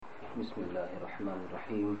بسم اللہ الرحمن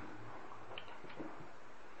الرحیم.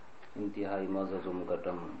 انتہائی معزز و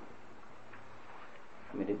مکرم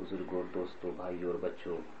میرے بزرگوں، دوستوں، بھائیوں اور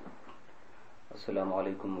بچوں، السلام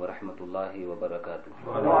علیکم ورحمۃ اللہ وبرکاتہ.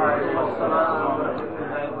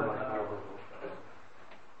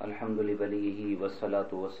 الحمد لولیہ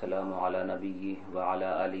والصلاۃ والسلام علی نبیہ وعلی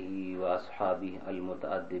آلہ واصحابہ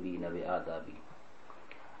المتأدبین بآدابہ.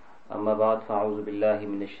 اما بعد فاعوذ باللہ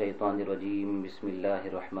من الشیطان الرجیم. بسم اللہ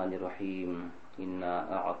الرحمن الرحیم. انا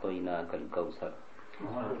اعطیناک الکوثر.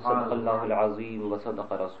 صدق اللہ العظیم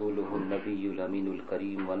وصدق رسولہ النبی الامین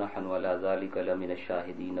الکریم ونحن علی ذلک لمن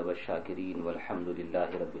الشاہدین والشاکرین والحمد للہ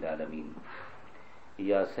رب العالمین.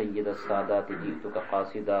 یا سید السادات جئتک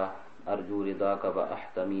قاصدا ارجو رضاک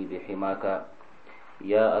واحتمی بحماک.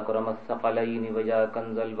 یا اکرم الثقلین ویا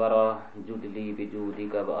کنز الورا جد لی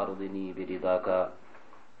بجودک وارضنی برضاک.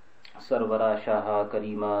 سرورا شاہا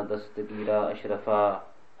کریمہ دستگیرہ اشرفا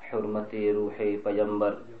حرمت روح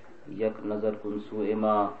پیمبر یک نظر کن سوء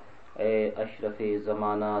ما. اے اشرف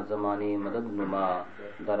زمانہ زمانے مدد نما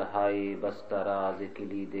درہائے بستہ راز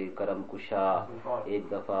کلید کرم کشا. ایک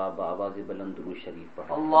دفعہ بآواز بلند درود شریف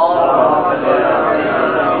پڑھ.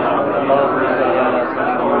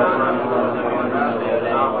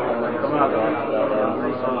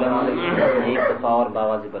 ایک دفعہ اور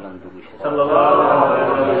بآواز بلند درود شریف.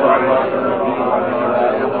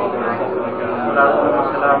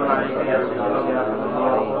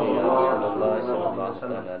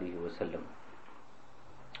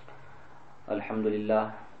 الحمدللہ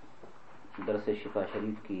درس شفا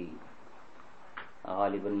شریف کی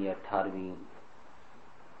غالباً یہ 18ویں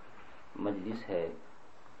مجلس ہے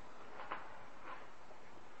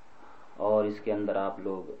اور اس کے اندر آپ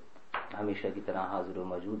لوگ ہمیشہ کی طرح حاضر و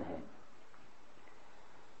موجود ہیں.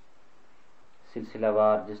 سلسلہ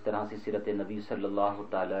وار جس طرح سے سیرت نبی صلی اللہ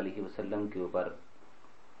تعالی علیہ وسلم کے اوپر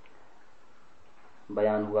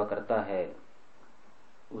بیان ہوا کرتا ہے،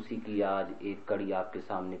 اسی کی آج ایک کڑی آپ کے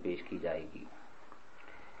سامنے پیش کی جائے گی.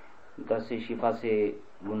 درس شفا سے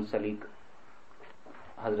منسلک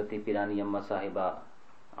حضرت پیرانی اماں صاحبہ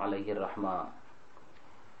علیہ الرحمہ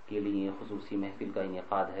کے لیے خصوصی محفل کا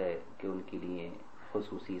انعقاد ہے کہ ان کے لیے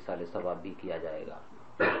خصوصی سال ثواب بھی کیا جائے گا.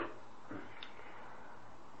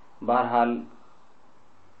 بہرحال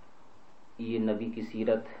یہ نبی کی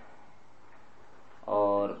سیرت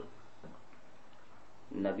اور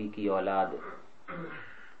نبی کی اولاد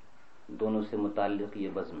دونوں سے متعلق یہ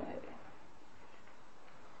بزم ہے.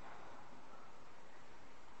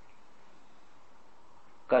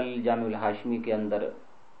 کل جامع الہاشمی کے اندر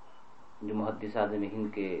جو محدث اعظم ہند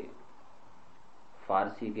کے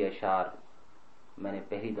فارسی کے اشعار میں نے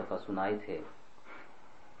پہلی دفعہ سنائے تھے،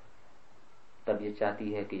 تب یہ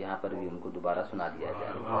چاہتی ہے کہ یہاں پر بھی ان کو دوبارہ سنا دیا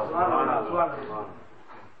جائے.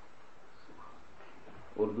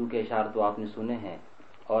 اردو کے اشعار تو آپ نے سنے ہیں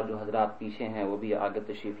اور جو حضرات پیچھے ہیں وہ بھی آگے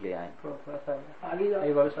تشریف لے آئیں.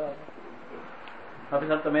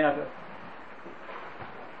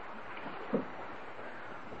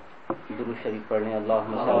 درود شریف پڑھ لیں.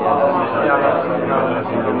 اللہم صلی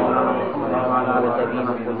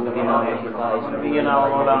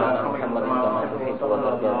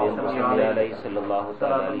علی صلی اللہ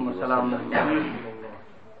تعالی علیہ وسلم.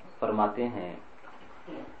 فرماتے ہیں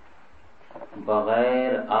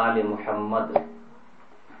بغیر آل محمد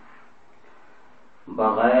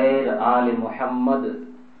بغیر آل محمد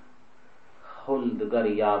خلد گر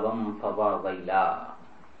یابم فوا ویلا.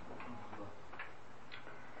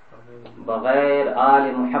 بغیر آل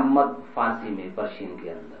محمد فارسی میں پرشین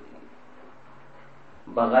کے اندر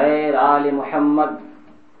بغیر آل محمد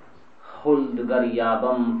خلد گر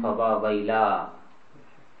یابم فوا ویلا.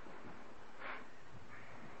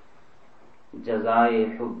 جزائے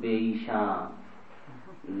حب ایشاں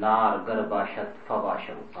نار گر باشد فوا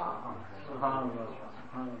شوقا.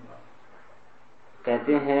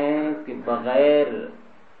 کہتے ہیں کہ بغیر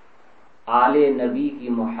آل نبی کی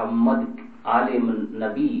آل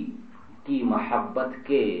نبی کی محبت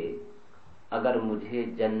کے اگر مجھے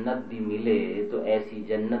جنت بھی ملے تو ایسی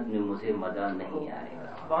جنت میں مجھے مزہ نہیں آئے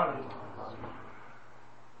گا.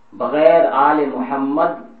 بغیر آل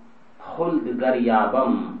محمد خلد گر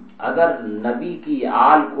یابم، اگر نبی کی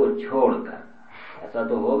آل کو چھوڑ کر، ایسا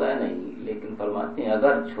تو ہوگا نہیں لیکن فرماتے ہیں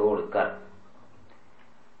اگر چھوڑ کر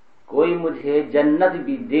کوئی مجھے جنت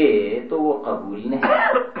بھی دے تو وہ قبول نہیں.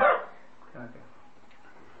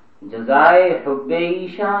 جزائے حب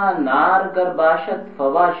ایشاں نار گر باشد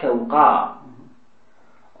فوا شوقا.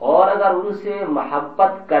 اور اگر ان سے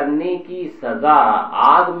محبت کرنے کی سزا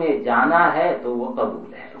آگ میں جانا ہے تو وہ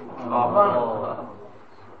قبول ہے.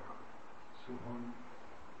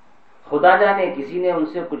 خدا جانے کسی نے ان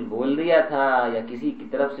سے کچھ بول دیا تھا یا کسی کی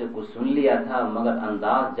طرف سے کچھ سن لیا تھا، مگر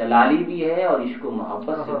انداز جلالی بھی ہے اور عشق و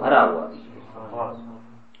محبت سے بھرا ہوا بھی ہے۔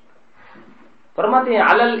 فرماتے ہیں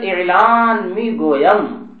علی الاعلان می گویم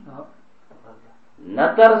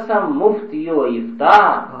نترسم مفتی و افتا،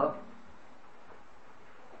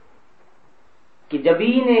 کہ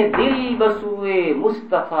جبین دل بسوئے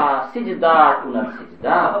مصطفیٰ سجدہ کنت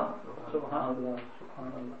سجدہ۔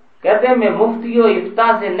 کہتے ہیں میں مفتی و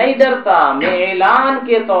افتاء سے نہیں ڈرتا، میں اعلان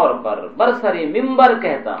کے طور پر برسر منبر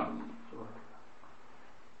کہتا ہوں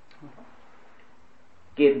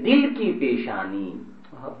کہ دل کی پیشانی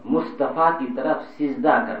مصطفیٰ کی طرف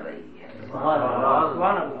سجدہ کر رہی ہے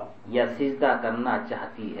یا سجدہ کرنا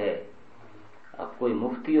چاہتی ہے۔ اب کوئی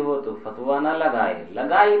مفتی ہو تو فتویٰ نہ لگا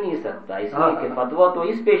ہی نہیں سکتا، اس لیے کہ فتویٰ تو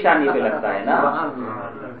اس پیشانی پہ لگتا ہے نا،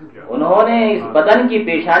 انہوں نے اس بدن کی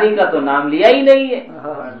پیشانی کا تو نام لیا ہی نہیں ہے،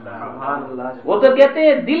 وہ تو کہتے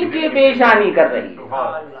ہیں دل کی پیشانی کر رہی ہے،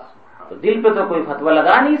 تو دل پہ تو کوئی فتویٰ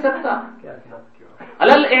لگا نہیں سکتا۔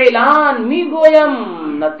 علل اعلان می گویم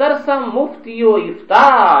نہ ترسم مفتی و افتا،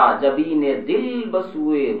 جبین دل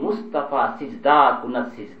بسوئے مصطفیٰ سجدہ کنت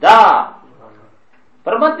سجدہ۔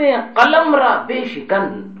 فرماتے ہیں قلم را بے شکن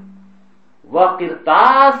و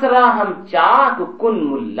قرطاس را ہم چاک کن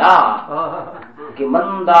ملا، کہ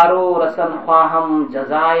مندارو رسن خواہم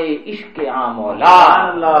جزائے عشق آمولا۔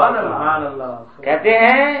 کہتے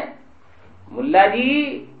ہیں ملا جی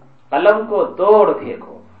قلم کو توڑ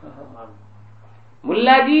پھینکو،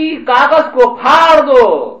 ملا جی کاغذ کو پھاڑ دو،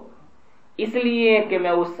 اس لیے کہ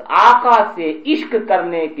میں اس آقا سے عشق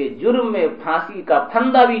کرنے کے جرم میں پھانسی کا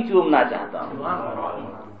پھندا بھی چومنا چاہتا ہوں۔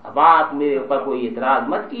 اب آپ میرے اوپر کوئی اعتراض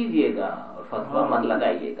مت کیجئے گا اور فتویٰ مت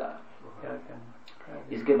لگائیے گا۔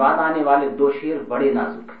 اس کے بعد آنے والے دو شعر بڑے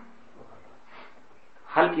نازک ہیں،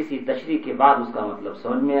 ہلکی سی تشریح کے بعد اس کا مطلب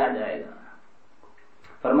سمجھ میں آ جائے گا۔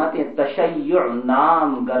 فرماتے ہیں تشیع نام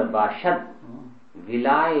گر باشد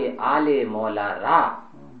ولائے آل مولا را،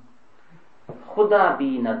 خدا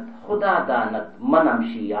بینت خدا دانت منم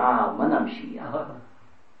شیعہ۔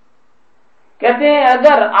 کہتے ہیں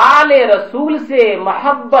اگر آل رسول سے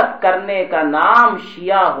محبت کرنے کا نام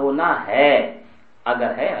شیعہ ہونا ہے،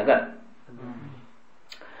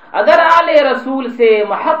 اگر آل رسول سے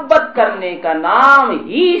محبت کرنے کا نام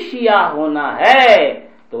ہی شیعہ ہونا ہے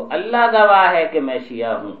تو اللہ گواہ ہے کہ میں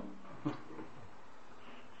شیعہ ہوں۔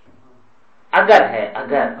 اگر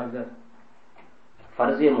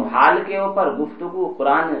فرض محال کے اوپر گفتگو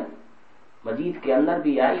قرآن مجید کے اندر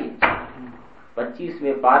بھی آئی،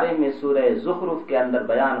 25ویں پارے میں سورہ زخرف کے اندر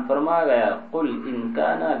بیان فرما گیا قل ان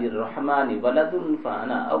کان للرحمن ولد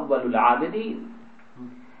فانا اول العابدین۔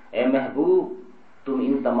 اے محبوب تم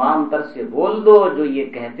ان تمام تر سے بول دو جو یہ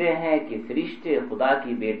کہتے ہیں کہ فرشتے خدا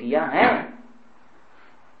کی بیٹیاں ہیں،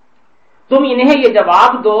 تم انہیں یہ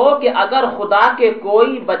جواب دو کہ اگر خدا کے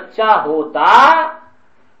کوئی بچہ ہوتا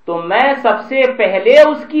تو میں سب سے پہلے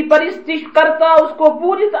اس کی پرستش کرتا، اس کو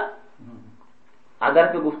پوجتا۔ اگر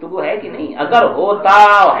پہ گفتگو ہے کہ نہیں؟ اگر ہوتا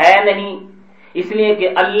ہے نہیں، اس لیے کہ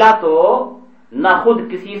اللہ تو نہ خود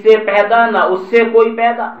کسی سے پیدا نہ اس سے کوئی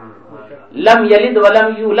پیدا، لم یلد ولم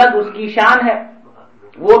یولد اس کی شان ہے،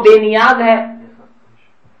 وہ بے نیاز ہے،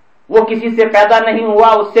 وہ کسی سے پیدا نہیں ہوا،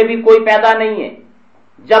 اس سے بھی کوئی پیدا نہیں ہے۔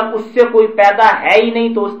 جب اس سے کوئی پیدا ہے ہی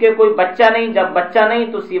نہیں تو اس کے کوئی بچہ نہیں، جب بچہ نہیں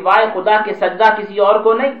تو سوائے خدا کے سجدہ کسی اور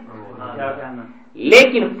کو نہیں۔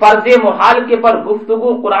 لیکن فرض محال کے پر گفتگو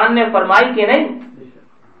قرآن نے فرمائی کہ نہیں،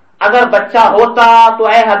 اگر بچہ ہوتا تو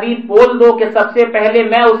اے حبیب بول دو کہ سب سے پہلے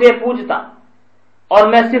میں اسے پوجتا، اور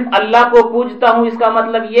میں صرف اللہ کو پوجتا ہوں، اس کا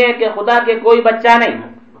مطلب یہ ہے کہ خدا کے کوئی بچہ نہیں۔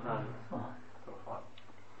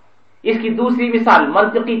 اس کی دوسری مثال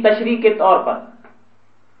منطقی تشریح کے طور پر،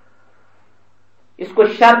 اس کو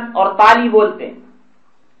شرط اور تالی بولتے ہیں۔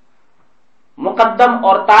 مقدم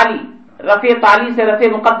اور تالی، رفع تالی سے رفع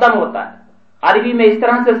مقدم ہوتا ہے۔ عربی میں اس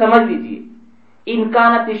طرح سے سمجھ لیجیے ان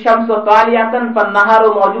کانت الشمس طالیعۃ فالنہار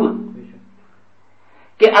موجود،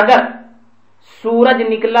 کہ اگر سورج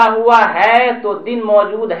نکلا ہوا ہے تو دن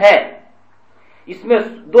موجود ہے۔ اس میں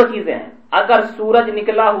دو چیزیں ہیں، اگر سورج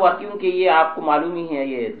نکلا ہوا، کیونکہ یہ آپ کو معلوم ہی ہے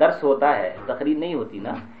یہ درس ہوتا ہے، تقریر نہیں ہوتی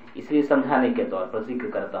نا، اس لیے سمجھانے کے طور پر ذکر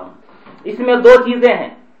کرتا ہوں۔ اس میں دو چیزیں ہیں،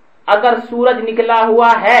 اگر سورج نکلا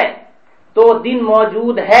ہوا ہے تو دن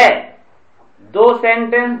موجود ہے۔ دو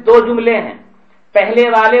سینٹنس، دو جملے ہیں، پہلے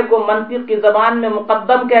والے کو منطق کی زبان میں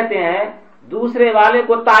مقدم کہتے ہیں، دوسرے والے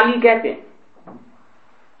کو تالی کہتے ہیں،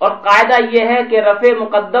 اور قاعدہ یہ ہے کہ رفع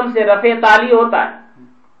مقدم سے رفع تالی ہوتا ہے،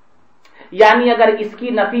 یعنی اگر اس کی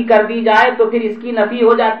نفی کر دی جائے تو پھر اس کی نفی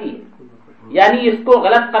ہو جاتی ہے، یعنی اس کو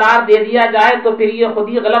غلط قرار دے دیا جائے تو پھر یہ خود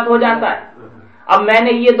ہی غلط ہو جاتا ہے۔ اب میں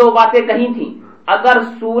نے یہ دو باتیں کہی تھیں، اگر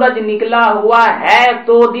سورج نکلا ہوا ہے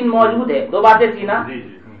تو دن موجود ہے، دو باتیں تھی نا.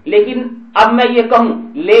 لیکن اب میں یہ کہوں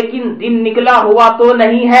لیکن دن نکلا ہوا تو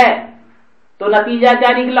نہیں ہے، تو نتیجہ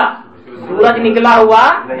کیا نکلا؟ سورج نکلا ہوا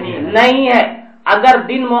نہیں ہے.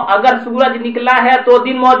 اگر سورج نکلا ہے تو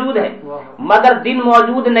دن موجود ہے، مگر دن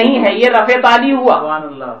موجود نہیں ہے، یہ رفع تعلی ہوا،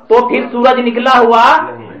 تو پھر سورج نکلا ہوا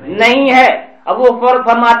نہیں ہے. اب وہ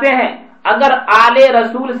فرماتے ہیں اگر آل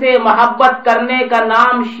رسول سے محبت کرنے کا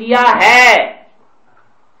نام شیعہ ہے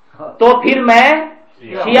تو پھر میں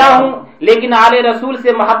شیعہ ہوں، لیکن آل رسول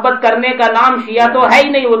سے محبت کرنے کا نام شیعہ تو ہے ہی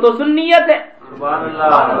نہیں، وہ تو سنیت ہے،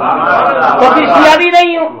 تو پھر شیعہ بھی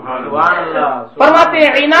نہیں ہوں. فرماتے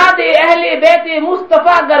ہیں عناد اہل بیت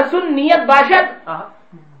مصطفیٰ گر سنیت باشد،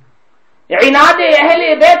 عناد اہل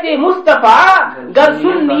بیت مصطفیٰ گر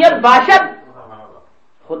سنیت باشد،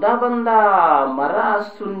 خدا بندہ مرا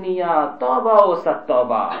سنیا توبہ و ست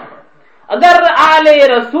توبہ. اگر آل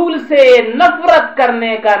رسول سے نفرت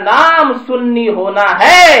کرنے کا نام سنی ہونا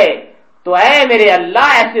ہے تو اے میرے اللہ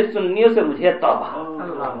ایسے سنیوں سے مجھے توبہ.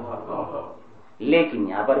 لیکن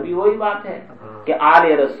یہاں پر بھی وہی بات ہے کہ آل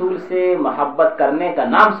رسول سے محبت کرنے کا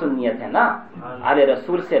نام سنیت ہے نا، آل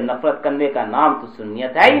رسول سے نفرت کرنے کا نام تو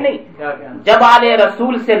سنیت ہے ہی نہیں. جب آل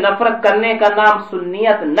رسول سے نفرت کرنے کا نام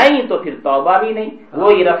سنیت نہیں تو پھر توبہ بھی نہیں،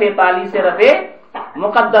 وہی رفع تعلی سے رفع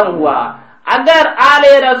مقدم ہوا. اگر آل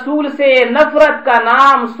رسول سے نفرت کا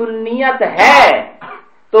نام سنیت ہے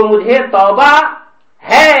تو مجھے توبہ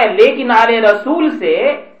ہے، لیکن آل رسول سے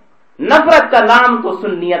نفرت کا نام تو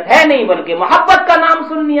سنیت ہے نہیں بلکہ محبت کا نام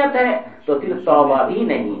سنیت ہے، تو پھر توبہ بھی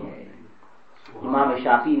نہیں ہے. امام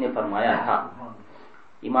شافعی نے فرمایا تھا،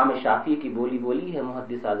 امام شافعی کی بولی ہے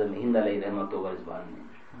محدث اعظم ہند علیہ رحمۃ و رضوان نے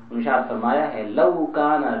ارشاد فرمایا ہے لو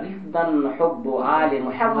کان رفدا حب آل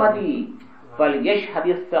محمدی فلیشہد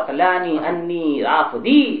الثقلان انی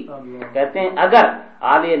رافضی. کہتے ہیں اگر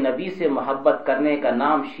آل نبی سے محبت کرنے کا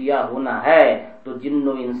نام شیعہ ہونا ہے تو جن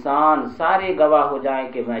و انسان سارے گواہ ہو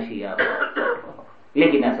جائیں کہ میں شیعہ ہوں،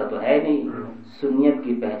 لیکن ایسا تو ہے نہیں. سنیت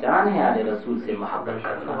کی پہچان ہے آل رسول سے محبت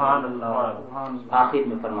کرنا. آخر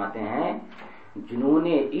میں فرماتے ہیں جنون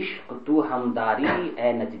عشق تو ہمداری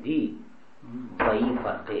اے نجدی بئی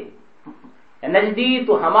فرقے. نجدی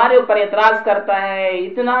تو ہمارے اوپر اعتراض کرتا ہے،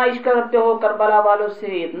 اتنا عشق کرتے ہو کربلا والوں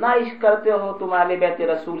سے، اتنا عشق کرتے ہو تم اہل بیت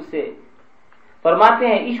رسول سے. فرماتے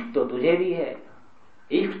ہیں عشق تو تجھے بھی ہے،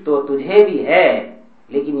 عشق تو تجھے بھی ہے،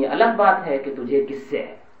 لیکن یہ الگ بات ہے کہ تجھے کس سے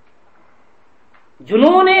ہے.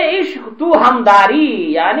 جنون عشق تو ہمداری،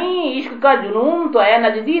 یعنی عشق کا جنون تو اے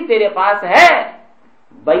نجدی تیرے پاس ہے.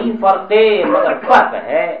 بئی فرقے مگر فرق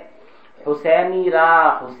ہے، حسینی را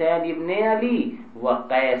حسین ابن علی و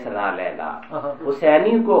قیس را لیلا.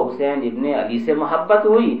 حسینی کو حسین ابن علی سے محبت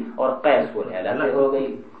ہوئی اور قیس کو لیلا سے ہو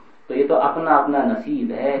گئی. تو یہ تو اپنا اپنا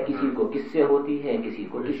نصیب ہے، کسی کو کس سے ہوتی ہے، کسی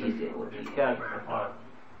کو کسی سے ہوتی ہے.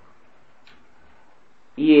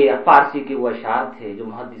 یہ فارسی کے وہ اشعار تھے جو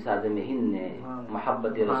محدث اعظم ہند نے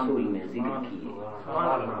محبت رسول میں ذکر کیے.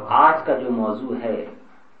 آج کا جو موضوع ہے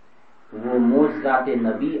وہ معجزات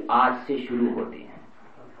نبی آج سے شروع ہوتے ہیں.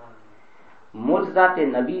 معجزات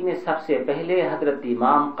نبی میں سب سے پہلے حضرت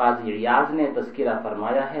امام قاضی عیاض نے تذکرہ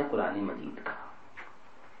فرمایا ہے قرآن مجید کا،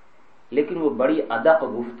 لیکن وہ بڑی ادق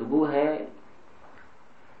گفتگو ہے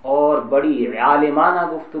اور بڑی عالمانہ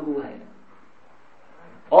گفتگو ہے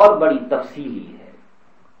اور بڑی تفصیلی ہے،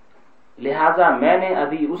 لہذا میں نے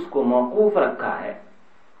ابھی اس کو موقوف رکھا ہے،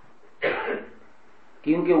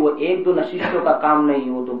 کیونکہ وہ ایک دو نشستوں کا کام نہیں،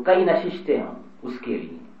 وہ تو کئی نشستیں ہوں اس کے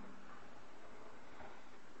لیے.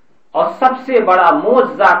 اور سب سے بڑا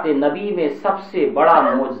معجزات نبی میں سب سے بڑا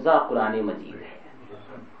معجزہ قرآن مجید ہے،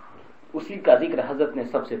 اسی کا ذکر حضرت نے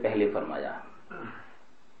سب سے پہلے فرمایا.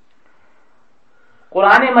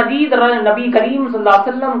 قرآن مجید نبی کریم صلی اللہ علیہ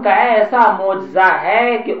وسلم کا ایسا معجزہ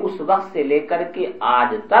ہے کہ اس وقت سے لے کر کے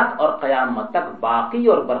آج تک اور قیامت تک باقی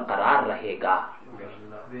اور برقرار رہے گا.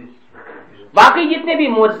 باقی جتنے بھی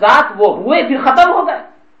معجزات وہ ہوئے پھر ختم ہو گئے.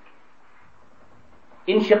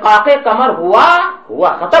 انشقاق قمر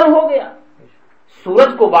ہوا ختم ہو گیا.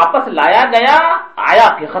 سورج کو واپس لایا گیا، آیا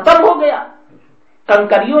پھر ختم ہو گیا.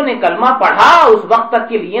 کنکریوں نے کلمہ پڑھا، اس وقت تک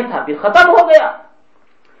کے لیے تھا پھر ختم ہو گیا.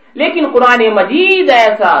 لیکن قرآن مجید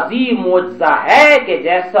ایسا عظیم معجزہ ہے کہ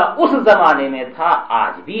جیسا اس زمانے میں تھا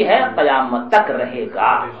آج بھی ہے، قیامت تک رہے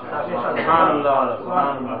گا.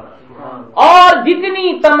 اور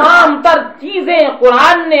جتنی تمام تر چیزیں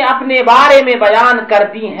قرآن نے اپنے بارے میں بیان کر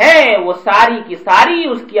دی ہیں وہ ساری کی ساری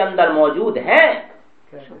اس کے اندر موجود ہیں.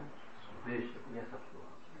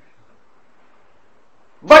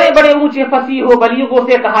 بڑے بڑے اونچے فصیح و بلیغوں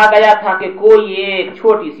سے کہا گیا تھا کہ کوئی ایک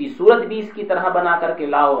چھوٹی سی سورت بھی اس کی طرح بنا کر کے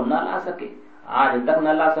لاؤ، نہ لا سکے. آج تک نہ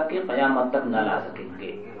لا سکے، قیامت تک نہ لا سکیں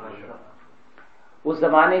گے. اس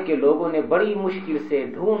زمانے کے لوگوں نے بڑی مشکل سے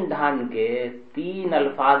ڈھونڈ ڈھانڈ کے 3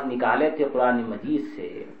 الفاظ نکالے تھے قرآن مجید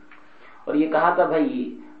سے، اور یہ کہا تھا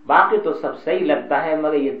بھائی باقی تو سب صحیح لگتا ہے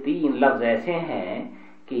مگر یہ 3 لفظ ایسے ہیں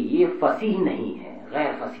کہ یہ فصیح نہیں ہے،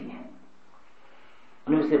 غیر فصیح ہیں۔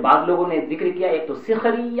 ان میں سے بعض لوگوں نے ذکر کیا، ایک تو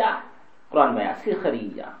سخریہ، قرآن میں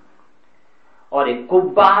سخریہ، اور ایک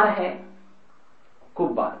کبار ہے،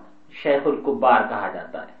 کبار شیخ الکبار کہا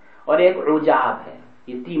جاتا ہے، اور ایک عجاب ہے۔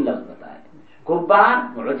 یہ 3 لفظ بتائے،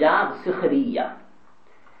 کبار، عجاب، سخریہ۔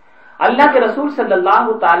 اللہ کے رسول صلی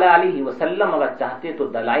اللہ تعالی علیہ وسلم اگر چاہتے تو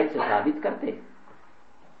دلائل سے ثابت کرتے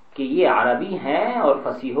کہ یہ عربی ہیں اور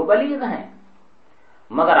فصیح و بلیغ ہیں،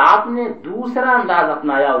 مگر آپ نے دوسرا انداز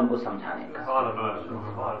اپنایا ان کو سمجھانے کا۔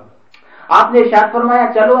 آپ نے ارشاد فرمایا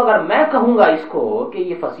چلو اگر میں کہوں گا اس کو کہ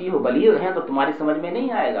یہ فصیح و بلیغ ہیں تو تمہاری سمجھ میں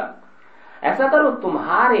نہیں آئے گا، ایسا کرو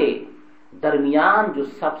تمہارے درمیان جو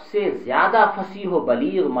سب سے زیادہ فصیح و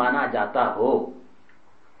بلیغ مانا جاتا ہو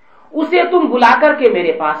اسے تم بلا کر کے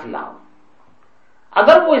میرے پاس لاؤ،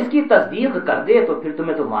 اگر وہ اس کی تصدیق کر دے تو پھر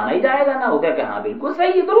تمہیں تو مانا ہی جائے گا نا، ہوگا کہ ہاں بالکل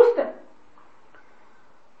صحیح درست ہے۔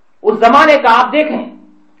 اس زمانے کا آپ دیکھیں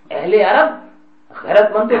اہل عرب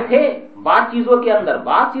غیرت مند تھے، بعض چیزوں کے اندر،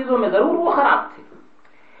 بعض چیزوں میں ضرور وہ خراب تھے،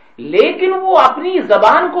 لیکن وہ اپنی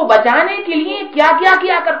زبان کو بچانے کے لیے کیا کیا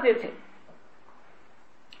کیا کرتے تھے۔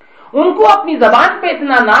 ان کو اپنی زبان پہ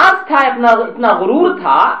اتنا ناز تھا، اتنا غرور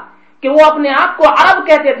تھا کہ وہ اپنے آپ کو عرب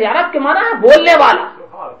کہتے تھے۔ عرب کے معنی ہے بولنے والا،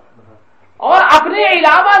 اور اپنے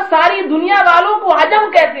علاوہ ساری دنیا والوں کو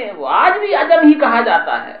عجم کہتے ہیں۔ وہ آج بھی عجم ہی کہا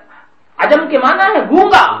جاتا ہے۔ عجم کے معنی ہے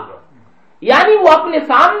گونگا، یعنی وہ اپنے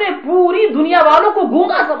سامنے پوری دنیا والوں کو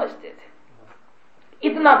گونگا سمجھتے تھے۔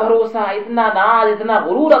 اتنا بھروسہ، اتنا ناز، اتنا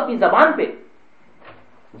غرور اپنی زبان پہ۔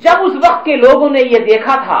 جب اس وقت کے لوگوں نے یہ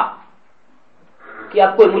دیکھا تھا کہ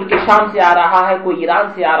اب کوئی ملک شام سے آ رہا ہے، کوئی ایران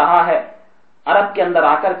سے آ رہا ہے، عرب کے اندر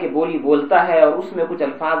آ کر کے بولی بولتا ہے اور اس میں کچھ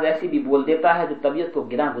الفاظ ایسی بھی بول دیتا ہے جو طبیعت کو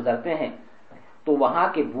گراں گزرتے ہیں، تو وہاں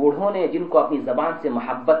کے بوڑھوں نے جن کو اپنی زبان سے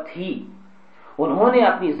محبت تھی، انہوں نے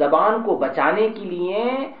اپنی زبان کو بچانے کے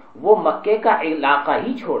لیے وہ مکے کا علاقہ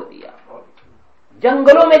ہی چھوڑ دیا،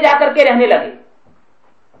 جنگلوں میں جا کر کے رہنے لگے۔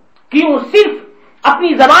 کیوں؟ صرف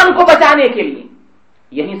اپنی زبان کو بچانے کے لیے۔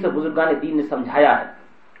 یہیں سے بزرگان دین نے سمجھایا ہے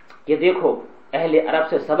کہ دیکھو اہل عرب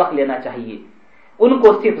سے سبق لینا چاہیے۔ ان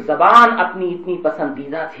کو صرف زبان اپنی اتنی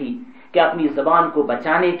پسندیدہ تھی کہ اپنی زبان کو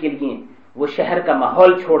بچانے کے لیے وہ شہر کا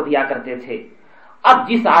ماحول چھوڑ دیا کرتے تھے۔ اب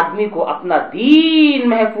جس آدمی کو اپنا دین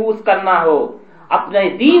محفوظ کرنا ہو، اپنے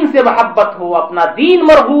دین سے محبت ہو، اپنا دین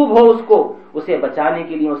مرغوب ہو، اس کو اسے بچانے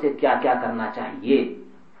کے لیے اسے کیا کیا کرنا چاہیے؟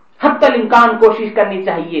 حتی الامکان کوشش کرنی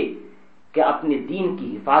چاہیے کہ اپنے دین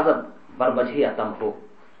کی حفاظت بربجہ عتم ہو۔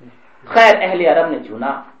 خیر اہل عرب نے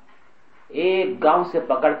چنا، ایک گاؤں سے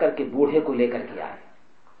پکڑ کر کے بوڑھے کو لے کر کے آئے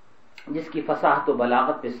جس کی فصاحت و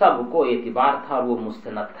بلاغت پہ سب کو اعتبار تھا اور وہ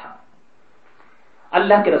مستند تھا۔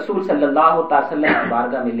 اللہ کے رسول صلی اللہ علیہ وسلم کی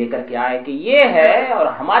بارگاہ میں لے کر کے آئے کہ یہ ہے، اور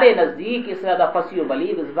ہمارے نزدیک اس سے زیادہ فصیح و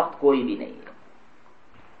بلیغ اس وقت کوئی بھی نہیں ہے۔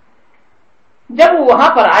 جب وہ وہاں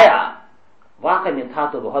پر آیا، واقع میں تھا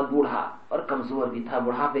تو بہت بوڑھا اور کمزور بھی تھا۔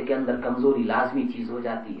 بڑھاپے کے اندر کمزوری لازمی چیز ہو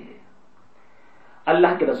جاتی ہے۔ اللہ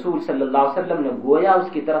کے رسول صلی اللہ علیہ وسلم نے گویا اس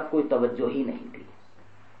کی طرف کوئی توجہ ہی نہیں دی۔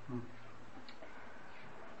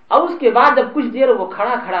 اب اس کے بعد جب کچھ دیر وہ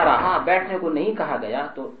کھڑا کھڑا رہا، بیٹھنے کو نہیں کہا گیا،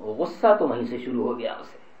 تو غصہ تو وہیں سے شروع ہو گیا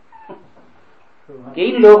اسے کہ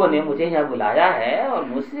ان لوگوں نے مجھے یہاں بلایا ہے اور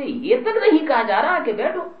مجھ سے یہ تک نہیں کہا جا رہا کہ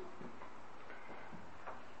بیٹھو۔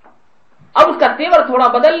 اب اس کا تیور تھوڑا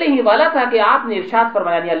بدلنے ہی والا تھا کہ آپ نے ارشاد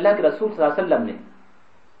فرمایا، یعنی اللہ کے رسول صلی اللہ علیہ وسلم نے،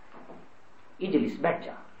 اجلس، بیٹھ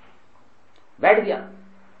جا۔ بیٹھ گیا،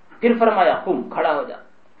 پھر فرمایا قم، کھڑا ہو جا۔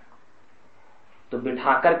 تو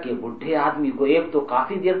بٹھا کر کے بڈھے آدمی کو ایک تو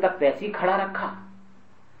کافی دیر تک ایسے ہی کھڑا رکھا،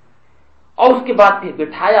 اور اس کے بعد پھر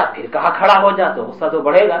بٹھایا، پھر کہا کھڑا ہو جا، تو غصہ تو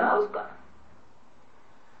بڑھے گا نا اس کا۔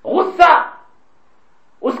 غصہ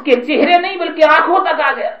اس کے چہرے نہیں بلکہ آنکھوں تک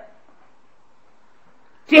آ گیا،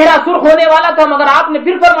 چہرہ سرخ ہونے والا تھا، مگر آپ نے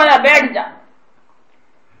پھر فرمایا بیٹھ جا۔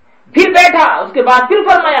 پھر بیٹھا، اس کے بعد پھر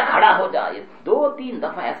فرمایا کھڑا ہو جا۔ یہ 2-3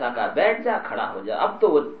 دفعہ ایسا کہا، بیٹھ جا، کھڑا ہو جا۔ اب تو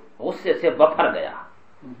وہ غصے سے بفر گیا،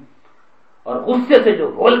 اور غصے سے جو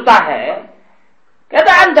بولتا ہے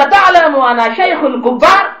کہتا انت تعلم انا شیخ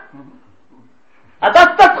الکبار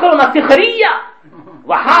اتستسخرون سخریہ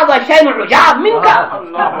وہذا شیء عجاب منک۔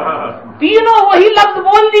 تینوں وہی لفظ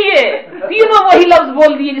بول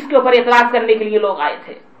دیے جس کے اوپر اعتراض کرنے کے لیے لوگ آئے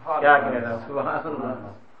تھے۔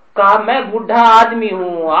 کہا میں بوڑھا آدمی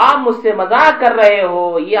ہوں، آپ مجھ سے مذاق کر رہے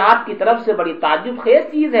ہو، یہ آپ کی طرف سے بڑی تعجب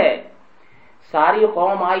خیز چیز ہے۔ ساری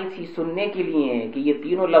قوم آئی تھی سننے کے لیے کہ یہ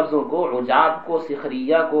تینوں لفظوں کو، عجاب کو،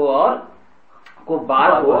 سخریہ کو اور کو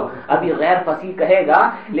بات ہو ابھی غیر فصیح کہے گا،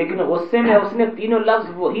 لیکن غصے میں اس نے تینوں لفظ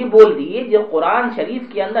وہی بول دیے جو قرآن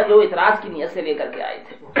شریف کے اندر جو اعتراض کی نیت سے لے کر کے آئے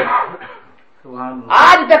تھے۔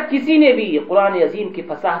 آج تک کسی نے بھی قرآن عظیم کی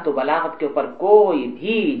فصاحت و بلاغت کے اوپر کوئی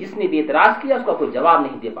بھی جس نے بھی اعتراض کیا اس کا کوئی جواب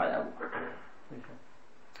نہیں دے پایا۔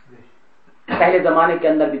 پہلے زمانے کے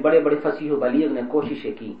اندر بھی بڑے بڑے فصیح و بلیغ نے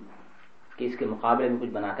کوششیں کی کہ اس کے مقابلے میں کچھ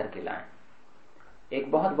بنا کر کے لائیں۔ ایک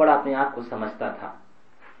بہت بڑا اپنے آپ کو سمجھتا تھا،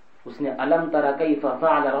 اس نے الم تر کیف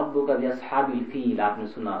فعل ربک باصحاب الفیل آپ نے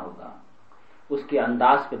سنا ہوگا، اس کے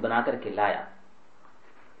انداز پہ بنا کر کے لایا،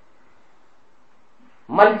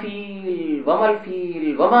 مل فیل ومل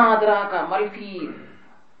فیل وما ادراک مل فیل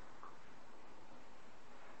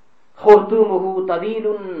خرطومہ طویل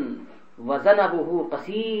وذنبہ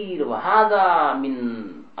قصیر وہذا من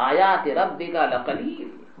آیات ربک لقلیل،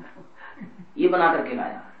 یہ بنا کر کے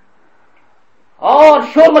لایا اور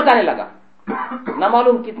شور مچانے لگا۔ نہ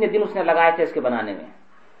معلوم کتنے دن اس نے لگائے تھے اس کے بنانے میں۔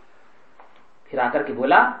 پھر آ کر کے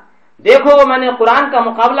بولا دیکھو میں نے قرآن کا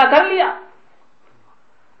مقابلہ کر لیا،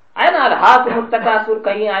 ہے نا الہاکم التکاثر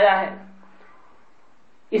کہیں آیا ہے،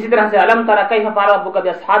 اسی طرح سے الم تر کیف فعل ربک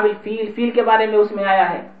باصحاب الفیل، فیل کے بارے میں اس میں آیا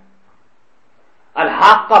ہے،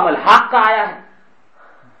 الحاقہ ملحاقہ آیا ہے۔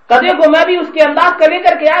 کدے کو میں بھی اس کے انداز کا لے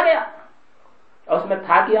کر کے آ گیا، اور اس میں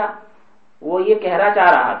تھا کیا، وہ یہ کہنا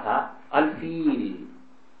چاہ رہا تھا الفیل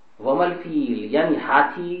ومل فیل، یعنی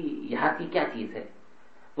ہاتھی، یہ ہاتھی کیا چیز ہے،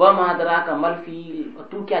 وما ادراک مل فیل،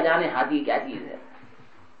 تو کیا جانے ہاتھی کیا چیز ہے،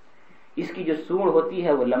 اس کی جو سونڈ ہوتی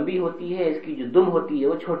ہے وہ لمبی ہوتی ہے، اس کی جو دم ہوتی ہے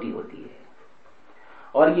وہ چھوٹی ہوتی ہے،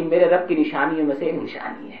 اور یہ میرے رب کی نشانیوں میں سے ایک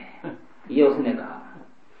نشانی ہے، یہ اس نے کہا۔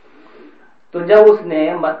 تو جب اس نے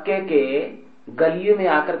مکے کے گلیوں میں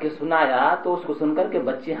آ کر کے سنایا تو اس کو سن کر کے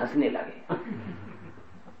بچے ہنسنے لگے،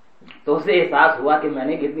 تو اسے احساس ہوا کہ میں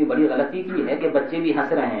نے کتنی بڑی غلطی کی ہے کہ بچے بھی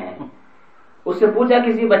ہنس رہے ہیں۔ اس سے پوچھا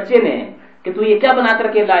کسی بچے نے کہ تو یہ کیا بنا کر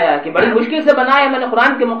کے لایا، کہ بڑی مشکل سے بنایا میں نے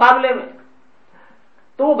قرآن کے مقابلے میں۔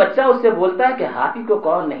 تو وہ بچہ اس سے بولتا ہے کہ ہاتھی کو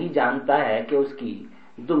کون نہیں جانتا ہے کہ اس کی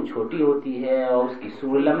دم چھوٹی ہوتی ہے اور اس کی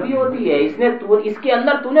سونڈ لمبی ہوتی ہے، اس کے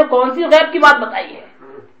اندر تو نے کون سی غیب کی بات بتائی ہے،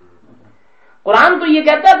 قرآن تو یہ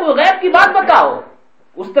کہتا ہے کوئی غیب کی بات بتاؤ،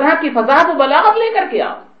 اس طرح کی فصاحت و بلاغت لے کر کے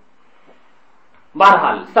آؤ۔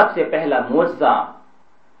 بہرحال سب سے پہلا معجزہ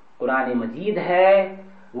قرآن مجید ہے،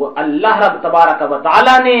 وہ اللہ رب تبارک و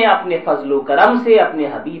تعالی نے اپنے فضل و کرم سے اپنے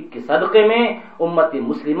حبیب کے صدقے میں امت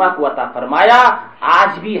مسلمہ کو عطا فرمایا،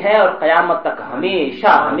 آج بھی ہے اور قیامت تک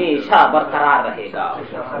ہمیشہ ہمیشہ برقرار رہے گا۔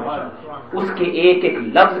 اس کے ایک ایک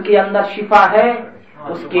لفظ کے اندر شفا ہے،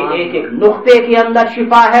 اس کے ایک ایک نقطے کے اندر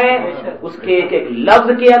شفا ہے، اس کے ایک ایک لفظ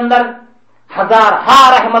کے اندر ہزارہا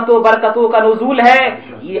رحمتوں برکتوں کا نزول ہے۔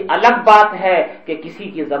 یہ الگ بات ہے کہ کسی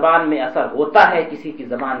کی زبان میں اثر ہوتا ہے، کسی کی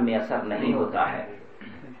زبان میں اثر نہیں ہوتا ہے۔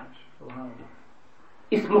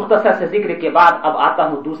 اس مختصر سے ذکر کے بعد اب آتا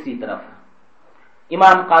ہوں دوسری طرف۔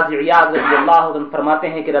 امام قاضی عیاض رضی اللہ عنہ فرماتے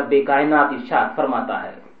ہیں کہ رب کائنات ارشاد فرماتا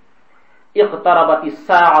ہے اقتربت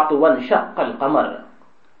الساعۃ وانشق القمر،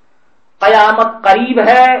 قیامت قریب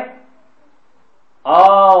ہے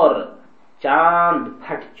اور چاند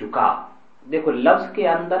پھٹ چکا۔ دیکھو لفظ کے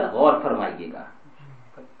اندر غور فرمائیے گا،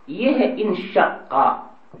 یہ ہے انشقا،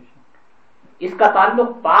 اس کا تعلق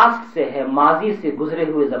پاسٹ سے ہے، ماضی سے، گزرے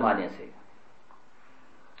ہوئے زمانے سے۔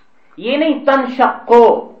 یہ نہیں تنشقو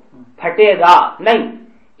پھٹے گا، نہیں،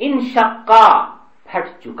 انشقا پھٹ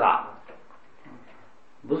چکا۔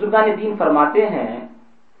 بزرگان دین فرماتے ہیں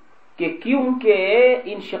کہ کیونکہ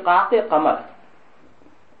انشقاق قمر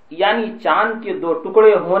یعنی چاند کے دو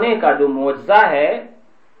ٹکڑے ہونے کا جو معجزہ ہے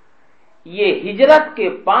یہ ہجرت کے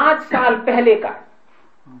 5 سال پہلے کا،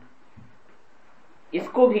 اس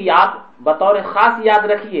کو بھی آپ بطور خاص یاد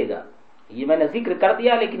رکھیے گا۔ یہ میں نے ذکر کر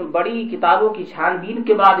دیا لیکن بڑی کتابوں کی چھان بین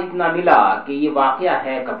کے بعد اتنا ملا کہ یہ واقعہ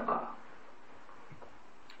ہے کب کا،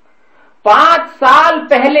 5 سال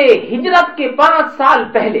پہلے، ہجرت کے 5 سال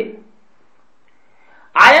پہلے۔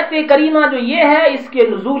 آیت کریمہ جو یہ ہے اس کے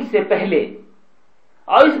نزول سے پہلے،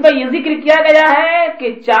 اور اس میں یہ ذکر کیا گیا ہے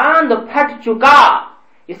کہ چاند پھٹ چکا،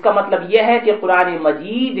 اس کا مطلب یہ ہے کہ قرآن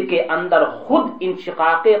مجید کے اندر خود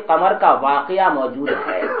انشقاق قمر کا واقعہ موجود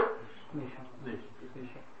ہے۔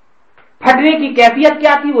 پھٹنے کی کیفیت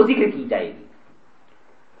کیا تھی وہ ذکر کی جائے گی۔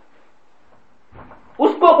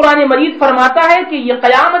 اس کو قرآن مجید فرماتا ہے کہ یہ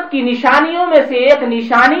قیامت کی نشانیوں میں سے ایک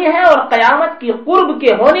نشانی ہے اور قیامت کی قرب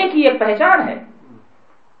کے ہونے کی ایک پہچان ہے۔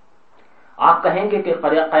 آپ کہیں گے کہ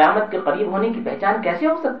قیامت کے قریب ہونے کی پہچان کیسے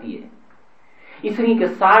ہو سکتی ہے؟ اس لیے کہ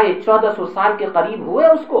 1450 سال کے قریب ہوئے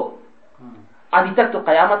اس کو، ابھی تک تو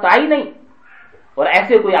قیامت آئی نہیں اور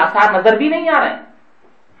ایسے کوئی آثار نظر بھی نہیں آ رہے،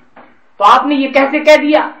 تو آپ نے یہ کیسے کہہ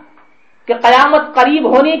دیا کہ قیامت قریب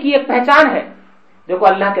ہونے کی ایک پہچان ہے؟ دیکھو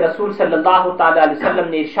اللہ کے رسول صلی اللہ تعالی علیہ وسلم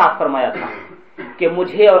نے ارشاد فرمایا تھا کہ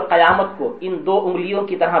مجھے اور قیامت کو ان 2 انگلیوں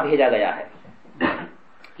کی طرح بھیجا گیا ہے،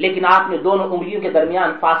 لیکن آپ نے دونوں انگلیوں کے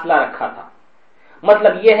درمیان فاصلہ رکھا تھا۔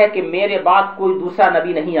 مطلب یہ ہے کہ میرے بعد کوئی دوسرا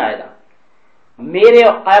نبی نہیں آئے گا، میرے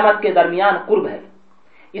اور قیامت کے درمیان قرب ہے۔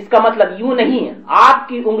 اس کا مطلب یوں نہیں ہے، آپ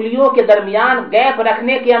کی انگلیوں کے درمیان گیپ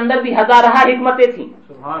رکھنے کے اندر بھی ہزارہ حکمتیں تھیں۔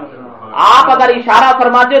 آپ اگر اشارہ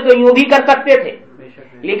فرماتے تو یوں بھی کر سکتے تھے،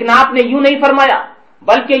 لیکن آپ نے یوں نہیں فرمایا،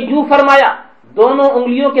 بلکہ یوں فرمایا دونوں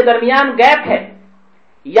انگلیوں کے درمیان گیپ ہے،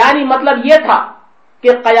 یعنی مطلب یہ تھا کہ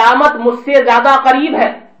قیامت مجھ سے زیادہ قریب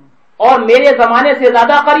ہے اور میرے زمانے سے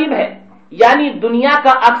زیادہ قریب ہے، یعنی دنیا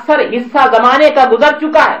کا اکثر حصہ زمانے کا گزر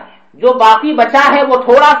چکا ہے، جو باقی بچا ہے وہ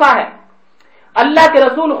تھوڑا سا ہے۔ اللہ کے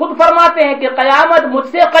رسول خود فرماتے ہیں کہ قیامت مجھ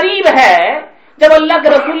سے قریب ہے۔ جب اللہ کے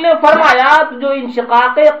رسول نے فرمایا تو جو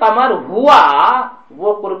انشقاق قمر ہوا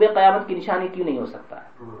وہ قرب قیامت کی نشانی کیوں نہیں ہو سکتا ہے؟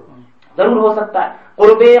 ضرور ہو سکتا ہے۔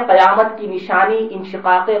 قرب قیامت کی نشانی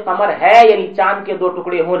انشقاق قمر ہے، یعنی چاند کے 2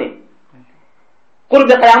 ٹکڑے ہونے۔ قرب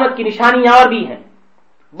قیامت کی نشانیاں اور بھی ہیں،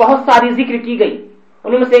 بہت ساری ذکر کی گئی،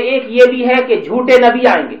 ان میں سے ایک یہ بھی ہے کہ جھوٹے نبی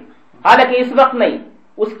آئیں گے، حالانکہ اس وقت نہیں،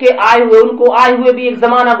 اس کے آئے ہوئے، ان کو آئے ہوئے بھی ایک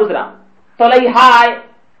زمانہ گزرا۔ طلحہ آئے،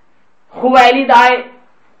 خویلد آئے،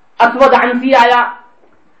 اسود عنسی آیا،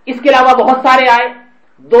 اس کے علاوہ بہت سارے آئے،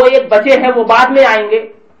 2-1 بچے ہیں وہ بعد میں آئیں گے۔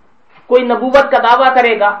 کوئی نبوت کا دعویٰ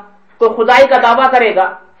کرے گا، کوئی خدائی کا دعویٰ کرے گا،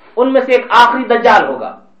 ان میں سے ایک آخری دجال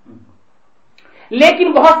ہوگا،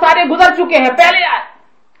 لیکن بہت سارے گزر چکے ہیں، پہلے آئے۔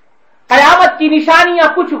 قیامت کی نشانیاں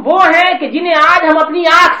کچھ وہ ہیں کہ جنہیں آج ہم اپنی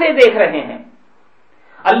آنکھ سے دیکھ رہے ہیں۔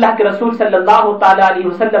 اللہ کے رسول صلی اللہ تعالی علیہ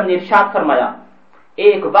وسلم نے ارشاد فرمایا،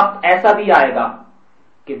 ایک وقت ایسا بھی آئے گا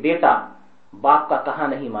کہ بیٹا باپ کا کہا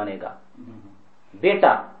نہیں مانے گا،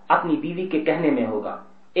 بیٹا اپنی بیوی کے کہنے میں ہوگا۔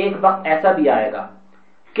 ایک وقت ایسا بھی آئے گا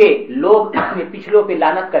کہ لوگ اپنے پچھلوں پہ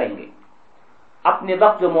لعنت کریں گے، اپنے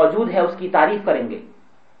وقت جو موجود ہے اس کی تعریف کریں گے۔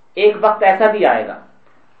 ایک وقت ایسا بھی آئے گا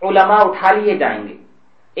علماء اٹھا لیے جائیں گے۔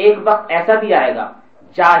 ایک وقت ایسا بھی آئے گا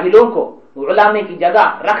جاہلوں کو علماء کی جگہ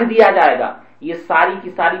رکھ دیا جائے گا۔ یہ ساری کی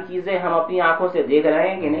ساری چیزیں ہم اپنی آنکھوں سے دیکھ رہے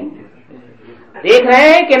ہیں کہ نہیں؟ دیکھ رہے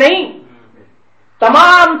ہیں کہ نہیں؟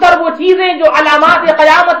 تمام تر وہ چیزیں جو علامات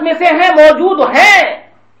قیامت میں سے ہیں موجود ہیں،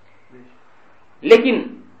 لیکن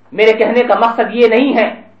میرے کہنے کا مقصد یہ نہیں ہے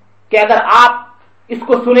کہ اگر آپ اس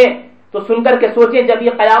کو سنیں تو سن کر کے سوچیں جب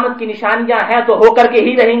یہ قیامت کی نشانیاں ہیں تو ہو کر کے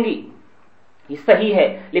ہی رہیں گی، یہ صحیح ہے،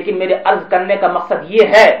 لیکن میرے عرض کرنے کا مقصد یہ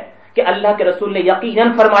ہے کہ اللہ کے رسول نے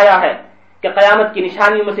یقیناً فرمایا ہے کہ قیامت کی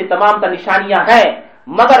نشانیوں میں سے تمام تر نشانیاں ہیں،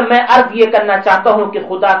 مگر میں عرض یہ کرنا چاہتا ہوں کہ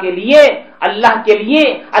خدا کے لیے، اللہ کے لیے،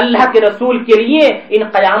 اللہ کے رسول کے لیے ان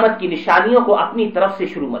قیامت کی نشانیوں کو اپنی طرف سے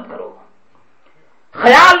شروع مت کرو۔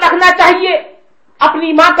 خیال رکھنا چاہیے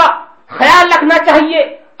اپنی ماں کا، خیال رکھنا چاہیے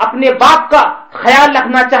اپنے باپ کا، خیال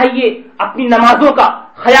رکھنا چاہیے اپنی نمازوں کا،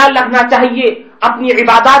 خیال رکھنا چاہیے اپنی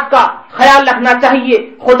عبادات کا، خیال رکھنا چاہیے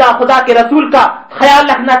خدا کے رسول کا، خیال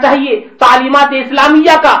رکھنا چاہیے تعلیمات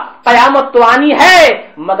اسلامیہ کا۔ قیامت تو آنی ہے،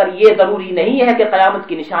 مگر یہ ضروری نہیں ہے کہ قیامت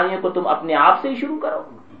کی نشانیوں کو تم اپنے آپ سے ہی شروع کرو۔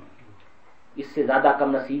 اس سے زیادہ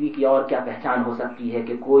کم نصیبی کی اور کیا پہچان ہو سکتی ہے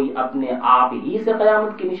کہ کوئی اپنے آپ ہی سے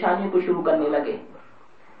قیامت کی نشانیوں کو شروع کرنے لگے۔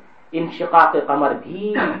 انشقاق قمر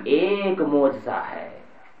بھی ایک معجزہ ہے۔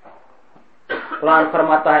 قرآن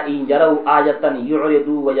فرماتا ہے ان یروا آیۃ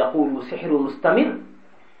یعرضوا ویقولوا سحر مستمر،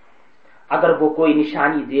 اگر وہ کوئی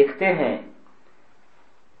نشانی دیکھتے ہیں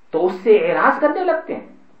تو اس سے اعراض کرنے لگتے ہیں،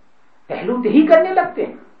 پہلو دہی کرنے لگتے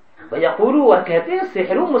ہیں، ویقولوا اور کہتے ہیں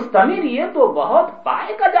سحر مستمر، یہ تو بہت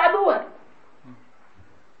پائے کا جادو ہے۔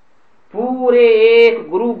 پورے ایک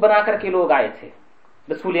گروپ بنا کر کے لوگ آئے تھے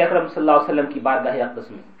رسول اکرم صلی اللہ علیہ وسلم کی بارگاہ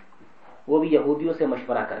اقدس میں، وہ بھی یہودیوں سے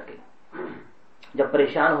مشورہ کر کے، جب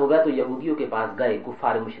پریشان ہو گئے تو یہودیوں کے پاس گئے،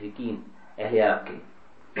 کفار مشرکین اہل عرب کے،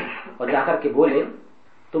 اور جا کر کے بولے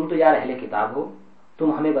تم تو یار اہل کتاب ہو،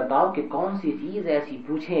 تم ہمیں بتاؤ کہ کون سی چیز ایسی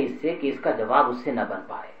پوچھیں اس سے کہ اس کا جواب اس سے نہ بن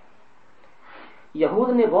پائے۔ یہود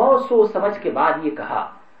نے بہت سوچ سمجھ کے بعد یہ کہا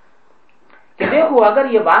کہ دیکھو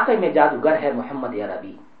اگر یہ واقعی میں جادوگر ہے محمد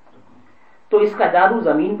عربی تو اس کا جادو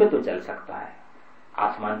زمین پہ تو چل سکتا ہے،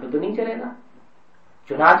 آسمان پہ تو نہیں چلے گا،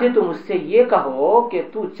 چنانچہ تم اس سے یہ کہو کہ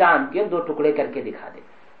تو چاند کے 2 ٹکڑے کر کے دکھا دے۔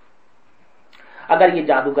 اگر یہ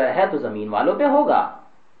جادوگر ہے تو زمین والوں پہ ہوگا،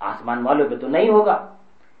 آسمان والوں پہ تو نہیں ہوگا۔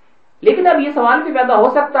 لیکن اب یہ سوال بھی پیدا ہو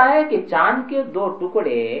سکتا ہے کہ چاند کے 2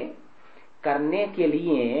 ٹکڑے کرنے کے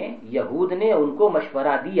لیے یہود نے ان کو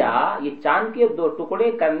مشورہ دیا، یہ چاند کے 2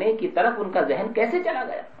 ٹکڑے کرنے کی طرف ان کا ذہن کیسے چلا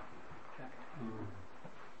گیا؟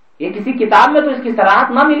 یہ کسی کتاب میں تو اس کی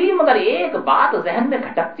صراحت نہ ملی، مگر ایک بات ذہن میں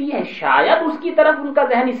کھٹکتی ہے، شاید اس کی طرف ان کا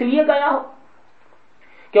ذہن اس لیے گیا ہو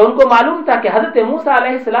کہ ان کو معلوم تھا کہ حضرت موسیٰ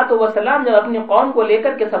علیہ السلام جب اپنی قوم کو لے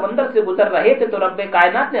کر کے سمندر سے گزر رہے تھے تو رب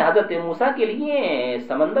کائنات نے حضرت موسیٰ کے لیے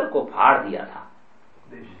سمندر کو پھاڑ دیا تھا،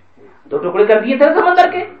 2 ٹکڑے کر دیے تھے سمندر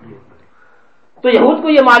کے. تو یہود کو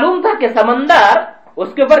یہ معلوم تھا کہ سمندر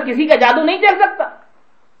اس کے اوپر کسی کا جادو نہیں چل سکتا،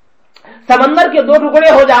 سمندر کے 2 ٹکڑے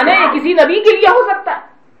ہو جانے یہ کسی نبی کے لیے ہو سکتا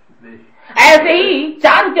ہے، ایسے ہی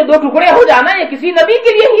چاند کے 2 ٹکڑے ہو جانا یہ کسی نبی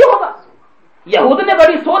کے لیے ہی ہوگا. یہود نے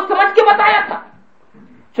بڑی سوچ سمجھ کے بتایا تھا.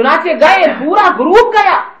 چنانچہ گئے، پورا گروپ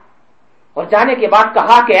گیا اور جانے کے بعد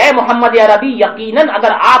کہا کہ اے محمد عربی، یقیناً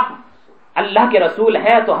اگر آپ اللہ کے رسول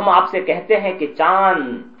ہیں تو ہم آپ سے کہتے ہیں کہ چاند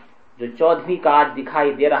جو 14ویں کا آج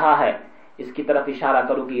دکھائی دے رہا ہے اس کی طرف اشارہ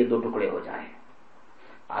کرو کہ یہ 2 ٹکڑے ہو جائیں.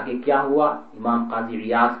 آگے کیا ہوا امام قاضی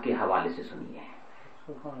عیاض کے حوالے سے سنیے.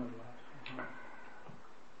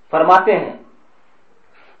 فرماتے ہیں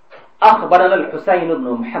اخبرنا الحسین بن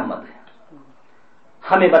محمد،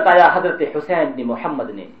 ہمیں بتایا حضرت حسین بن محمد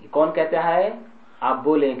نے. یہ کون کہتا ہے؟ آپ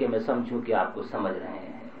بولیں کہ میں سمجھوں کہ آپ کو سمجھ رہے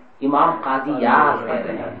ہیں. امام قاضی عیاض کہہ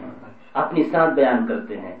رہے ہیں، اپنی سند بیان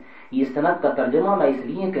کرتے ہیں. یہ سند کا ترجمہ میں اس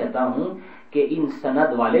لیے کہتا ہوں کہ ان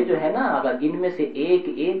سند والے جو ہے نا، اگر ان میں سے ایک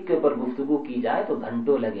ایک کے اوپر گفتگو کی جائے تو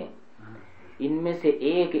گھنٹوں لگیں. ان میں سے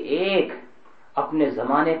ایک ایک اپنے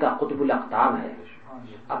زمانے کا قطب الاقطاب ہے،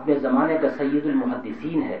 اپنے زمانے کا سید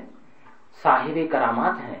المحدثین ہے، صاحب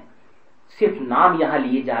کرامات ہیں. صرف نام یہاں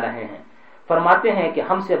لیے جا رہے ہیں. فرماتے ہیں کہ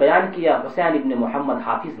ہم سے بیان کیا حسین ابن محمد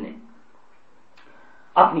حافظ نے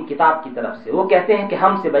اپنی کتاب کی طرف سے. وہ کہتے ہیں کہ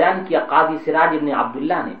ہم سے بیان کیا قاضی سراج ابن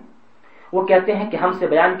عبداللہ نے. وہ کہتے ہیں کہ ہم سے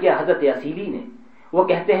بیان کیا حضرت اسیلی نے. وہ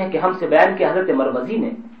کہتے ہیں کہ ہم سے بیان کیا حضرت مروزی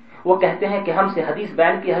نے. وہ کہتے ہیں کہ ہم سے حدیث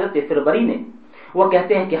بیان کی حضرت فربری نے. وہ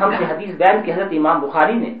کہتے ہیں کہ ہم سے حدیث بیان کی حضرت امام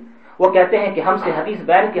بخاری نے. وہ کہتے ہیں کہ ہم سے حدیث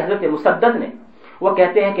بیان کی حضرت مسدد نے. وہ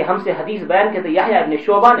کہتے ہیں کہ ہم سے حدیث بیان کی یحییٰ ابن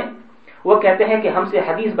شعبہ نے. وہ کہتے ہیں کہ ہم سے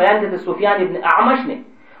حدیث بیان کی سفیان ابن اعمش نے.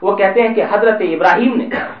 وہ کہتے ہیں کہ حضرت ابراہیم نے.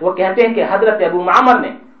 وہ کہتے ہیں کہ حضرت ابو معمر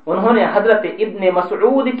نے. انہوں نے حضرت ابن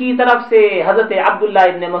مسعود کی طرف سے حضرت عبداللہ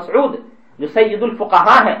ابن مسعود جو سید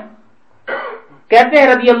الفقہاء ہیں کہتے ہیں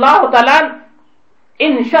رضی اللہ تعالیٰ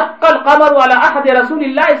انشق القمر على عهد رسول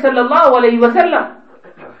اللہ صلی اللہ علیہ وسلم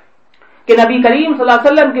کہ نبی کریم صلی اللہ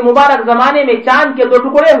علیہ وسلم کے مبارک زمانے میں چاند کے 2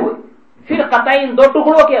 ٹکڑے ہوئے. فرقتین 2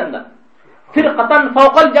 ٹکڑوں کے اندر، فرقتن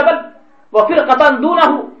فوق الجبل و فرقتن دونہ.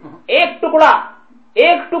 ایک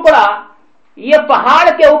ٹکڑا یہ پہاڑ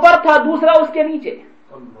کے اوپر تھا، دوسرا اس کے نیچے.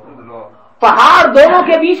 پہاڑ دونوں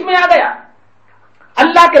کے بیچ میں آ گیا.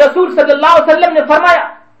 اللہ کے رسول صلی اللہ علیہ وسلم نے فرمایا،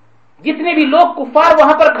 جتنے بھی لوگ کفار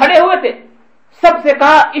وہاں پر کھڑے ہوئے تھے سب سے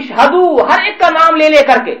کہا اشہدو، ہر ایک کا نام لے لے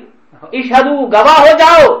کر کے اشہدو، گواہ ہو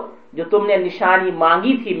جاؤ، جو تم نے نشانی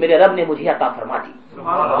مانگی تھی میرے رب نے مجھے عطا فرما دی.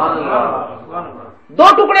 2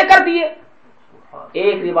 ٹکڑے کر دیے.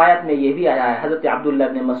 ایک روایت میں یہ بھی آیا ہے حضرت عبداللہ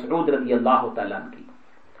بن مسعود رضی اللہ تعالیٰ عنہ کی،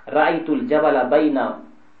 رأیت الجبل بین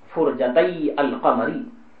فرجتی القمر،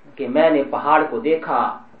 کہ میں نے پہاڑ کو دیکھا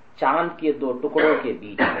چاند کے 2 ٹکڑوں کے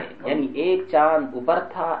بیچ میں. یعنی ایک چاند اوپر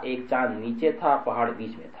تھا، ایک چاند نیچے تھا، پہاڑ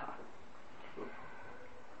بیچ میں تھا.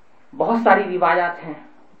 بہت ساری روایات ہیں.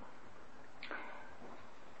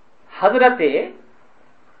 حضرت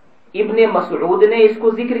ابن مسعود نے اس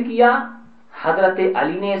کو ذکر کیا، حضرت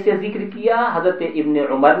علی نے اسے ذکر کیا، حضرت ابن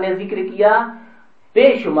عمر نے ذکر کیا. بے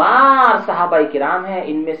شمار صحابہ کرام ہیں،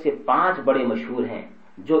 ان میں سے 5 بڑے مشہور ہیں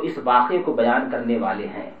جو اس واقعے کو بیان کرنے والے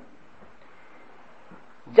ہیں.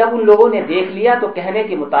 جب ان لوگوں نے دیکھ لیا تو کہنے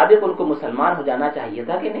کے مطابق ان کو مسلمان ہو جانا چاہیے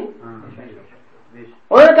تھا کہ نہیں؟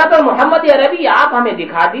 انہوں نے کہا تھا محمد عربی آپ ہمیں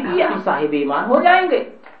دکھا دیجیے، ہم صاحب ایمان ہو جائیں گے.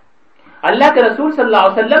 اللہ کے رسول صلی اللہ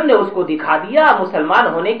علیہ وسلم نے اس کو دکھا دیا. مسلمان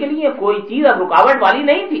ہونے کے لیے کوئی چیز اب رکاوٹ والی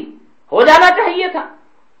نہیں تھی، ہو جانا چاہیے تھا.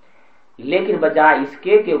 لیکن بجائے اس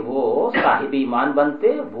کے کہ وہ صاحب ایمان بنتے،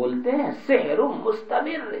 بولتے ہیں سحر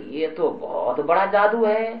مستمر، یہ تو بہت بڑا جادو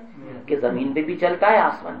ہے کہ زمین پہ بھی چلتا ہے،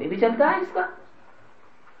 آسمان پہ بھی چلتا ہے اس کا.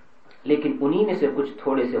 لیکن انہی میں سے کچھ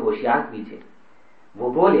تھوڑے سے ہوشیار بھی تھے. وہ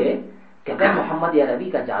بولے کہ اگر محمد عربی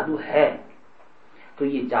کا جادو ہے تو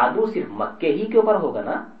یہ جادو صرف مکے ہی کے اوپر ہوگا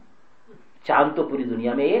نا، چاند تو پوری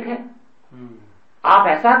دنیا میں ایک ہے. آپ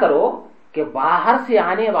ایسا کرو کہ باہر سے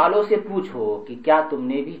آنے والوں سے پوچھو کہ کیا تم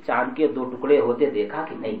نے بھی چاند کے 2 ٹکڑے ہوتے دیکھا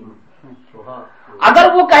کہ نہیں. اگر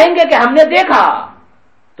وہ کہیں گے کہ ہم نے دیکھا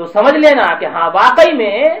تو سمجھ لینا کہ ہاں واقعی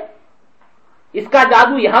میں اس کا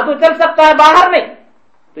جادو یہاں تو چل سکتا ہے، باہر نہیں.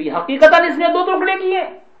 تو یہ حقیقتاً اس نے 2 ٹکڑے کیے.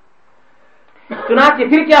 چنانچہ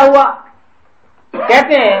پھر کیا ہوا؟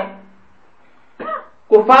 کہتے ہیں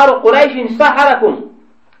کفار قریش سحرکم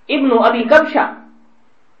ابن ابی کبشہ،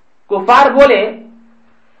 کفار بولے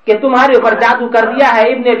کہ تمہارے اوپر جادو کر دیا ہے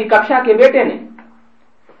ابن ابی کبشہ کے بیٹے نے.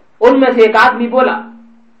 ان میں سے ایک آدمی بولا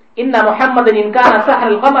ان محمد ان کان سحر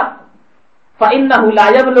القمر فإنه لا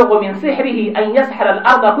يبلغ من سحره أن يسحر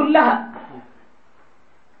الأرض كلها،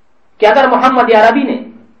 کہ اگر محمد عربی نے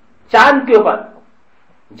چاند کے اوپر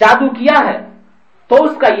جادو کیا ہے تو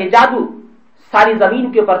اس کا یہ جادو ساری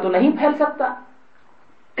زمین کے اوپر تو نہیں پھیل سکتا.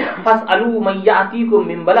 فاسألوا من يأتيكم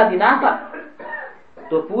من بلد آخر،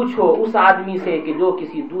 تو پوچھو اس آدمی سے کہ جو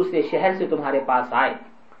کسی دوسرے شہر سے تمہارے پاس آئے.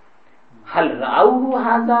 هل رأوه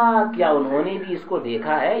هذا، کیا انہوں نے بھی اس کو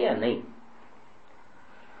دیکھا ہے یا نہیں.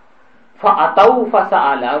 فأتوا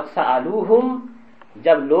فسألوهم،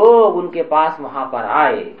 جب لوگ ان کے پاس وہاں پر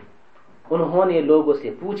آئے انہوں نے لوگوں سے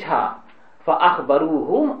پوچھا.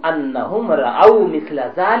 فأخبروهم أنهم رأوا مثل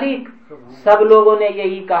ذلك، سب لوگوں نے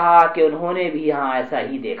یہی کہا کہ انہوں نے بھی یہاں ایسا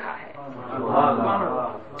ہی دیکھا ہے.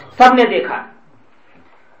 سب نے دیکھا.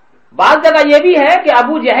 بعض جگہ یہ بھی ہے کہ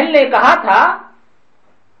ابو جہل نے کہا تھا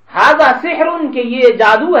ھذا سحر، کہ یہ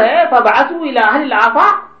جادو ہے. فبعثوا إلى أهل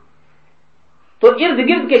الآفاق، تو ارد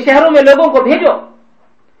گرد کے شہروں میں لوگوں کو بھیجو.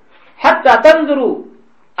 حتى تنظروا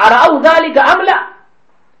أرأوا ذلك أم لا،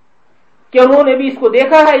 کہ انہوں نے بھی اس کو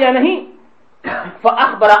دیکھا ہے یا نہیں.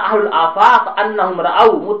 فأخبر أهل الآفاق أنهم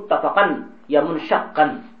رأوا متفقا یا منشقا،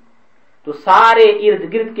 تو سارے ارد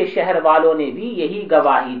گرد کے شہر والوں نے بھی یہی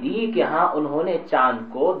گواہی دی کہ ہاں انہوں نے چاند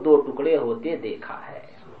کو دو ٹکڑے ہوتے دیکھا ہے.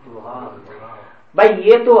 بھائی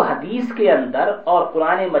یہ تو حدیث کے اندر اور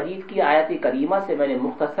قرآن مجید کی آیت کریمہ سے میں نے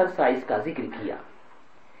مختصر سا اس کا ذکر کیا،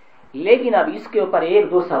 لیکن اب اس کے اوپر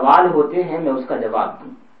ایک دو سوال ہوتے ہیں، میں اس کا جواب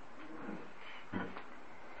دوں.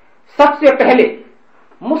 سب سے پہلے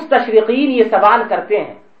مستشرقین یہ سوال کرتے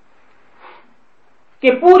ہیں کہ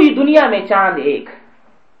پوری دنیا میں چاند ایک،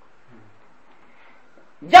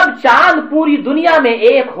 جب چاند پوری دنیا میں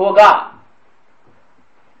ایک ہوگا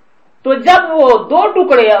تو جب وہ دو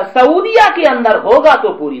ٹکڑے سعودیہ کے اندر ہوگا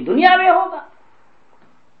تو پوری دنیا میں ہوگا.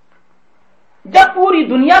 جب پوری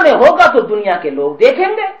دنیا میں ہوگا تو دنیا کے لوگ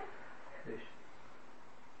دیکھیں گے.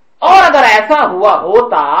 اور اگر ایسا ہوا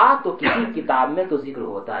ہوتا تو کسی کتاب میں تو ذکر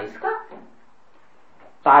ہوتا اس کا.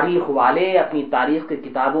 تاریخ والے اپنی تاریخ کی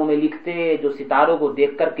کتابوں میں لکھتے، جو ستاروں کو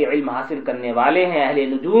دیکھ کر کے علم حاصل کرنے والے ہیں اہل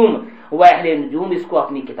نجوم، وہ اہل نجوم اس کو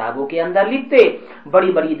اپنی کتابوں کے اندر لکھتے،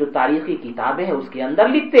 بڑی بڑی جو تاریخی کتابیں ہیں اس کے اندر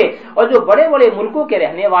لکھتے، اور جو بڑے بڑے ملکوں کے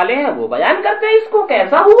رہنے والے ہیں وہ بیان کرتے ہیں اس کو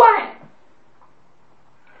کیسا ہوا ہے.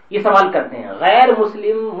 یہ سوال کرتے ہیں. غیر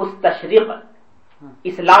مسلم مستشرق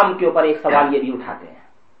اسلام کے اوپر ایک سوال یہ بھی اٹھاتے ہیں،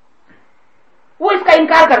 وہ اس کا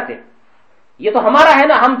انکار کرتے ہیں. یہ تو ہمارا ہے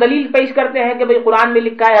نا، ہم دلیل پیش کرتے ہیں کہ بھئی قرآن میں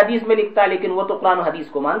لکھا ہے، حدیث میں لکھتا ہے، لیکن وہ تو قرآن و حدیث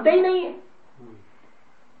کو مانتے ہی نہیں ہے.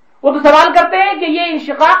 وہ تو سوال کرتے ہیں کہ یہ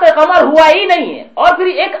انشقاق قمر ہوا ہی نہیں ہے، اور پھر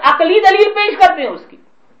ایک عقلی دلیل پیش کرتے ہیں اس کی.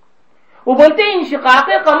 وہ بولتے ہیں انشقاق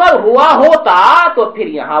قمر ہوا ہوتا تو پھر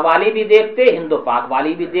یہاں والے بھی دیکھتے، ہند و پاک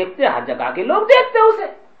والے بھی دیکھتے، ہر جگہ کے لوگ دیکھتے اسے.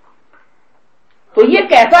 تو یہ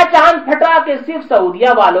کیسا چاند پھٹا کہ صرف سعودیہ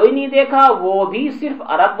والوں ہی نہیں دیکھا، وہ بھی صرف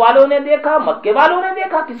عرب والوں نے دیکھا، مکے والوں نے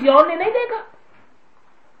دیکھا، کسی اور نے نہیں دیکھا.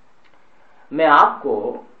 میں آپ کو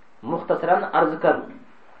مختصراً عرض کروں،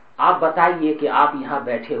 آپ بتائیے کہ آپ یہاں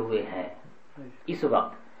بیٹھے ہوئے ہیں اس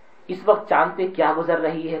وقت چاند پہ کیا گزر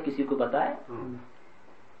رہی ہے، کسی کو پتا ہے؟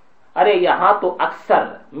 ارے یہاں تو اکثر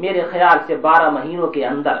میرے خیال سے 12 مہینوں کے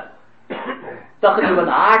اندر تقریباً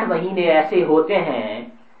 8 مہینے ایسے ہوتے ہیں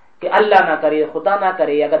کہ اللہ نہ کرے، خدا نہ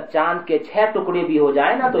کرے، اگر چاند کے 6 ٹکڑے بھی ہو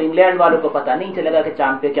جائے نا تو انگلینڈ والوں کو پتہ نہیں چلے گا کہ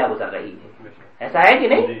چاند پہ کیا گزر رہی ہے. ایسا ہے کہ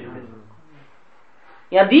نہیں؟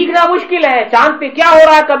 یا دیکھنا مشکل ہے چاند پہ کیا ہو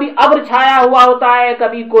رہا ہے. کبھی ابر چھایا ہوا ہوتا ہے،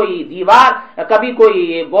 کبھی کوئی دیوار، کبھی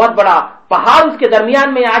کوئی بہت بڑا پہاڑ اس کے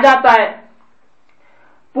درمیان میں آ جاتا ہے.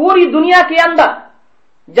 پوری دنیا کے اندر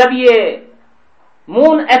جب یہ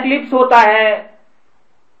مون ایکلپس ہوتا ہے،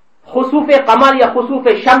 خسوف قمر یا خسوف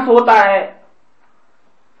شمس ہوتا ہے،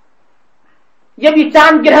 جب یہ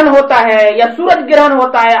چاند گرہن ہوتا ہے یا سورج گرہن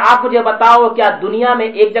ہوتا ہے، آپ مجھے بتاؤ کیا دنیا میں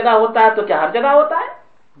ایک جگہ ہوتا ہے تو کیا ہر جگہ ہوتا ہے؟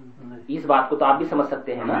 اس بات کو تو آپ بھی سمجھ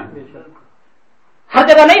سکتے ہیں نا. ہر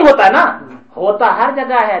جگہ نہیں ہوتا نا، ہوتا ہر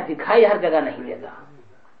جگہ ہے، دکھائی ہر جگہ نہیں دیتا.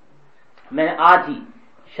 میں نے آج ہی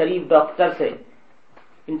شریف ڈاکٹر سے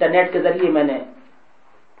انٹرنیٹ کے ذریعے میں نے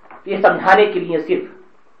یہ سمجھانے کے لیے صرف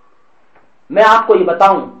میں آپ کو یہ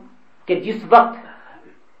بتاؤں کہ جس وقت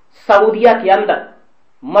سعودیہ کے اندر،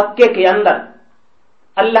 مکے کے اندر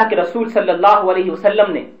اللہ کے رسول صلی اللہ علیہ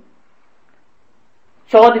وسلم نے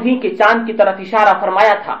 14ویں کے چاند کی طرف اشارہ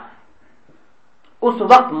فرمایا تھا، اس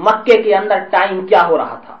وقت مکے کے اندر ٹائم کیا ہو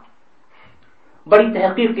رہا تھا؟ بڑی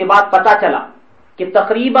تحقیق کے بعد پتا چلا کہ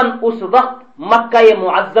تقریباً اس وقت مکہ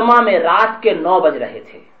معظمہ میں رات کے 9 بج رہے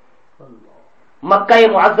تھے. مکہ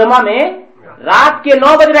معظمہ میں رات کے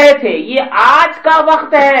 9 بج رہے تھے. یہ آج کا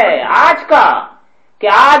وقت ہے، آج کا، کہ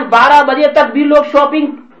آج 12 بجے تک بھی لوگ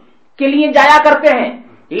شاپنگ کے لیے جایا کرتے ہیں،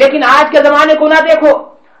 لیکن آج کے زمانے کو نہ دیکھو.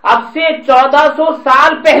 اب سے 1400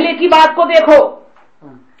 سال پہلے کی بات کو دیکھو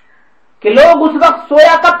کہ لوگ اس وقت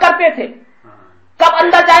سویا کب کرتے تھے، کب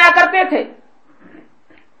اندر جایا کرتے تھے۔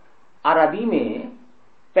 عربی میں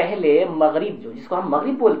پہلے مغرب، جو جس کو ہم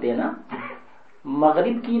مغرب بولتے ہیں نا،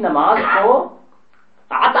 مغرب کی نماز کو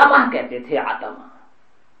عتمہ کہتے تھے۔ عتمہ،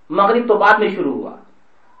 مغرب تو بعد میں شروع ہوا،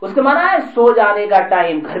 اس کا معنی ہے سو جانے کا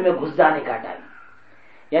ٹائم، گھر میں گھس جانے کا ٹائم،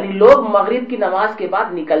 یعنی لوگ مغرب کی نماز کے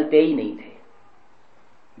بعد نکلتے ہی نہیں تھے۔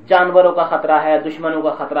 جانوروں کا خطرہ ہے، دشمنوں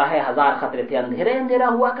کا خطرہ ہے، ہزار خطرے تھے، اندھیرے اندھیرا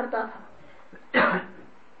ہوا کرتا تھا۔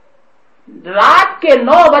 رات کے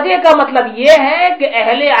 9 بجے کا مطلب یہ ہے کہ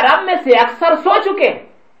اہل عرب میں سے اکثر سو چکے ہیں،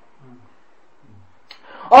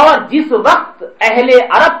 اور جس وقت اہل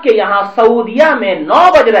عرب کے یہاں سعودیہ میں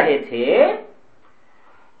 9 بج رہے تھے،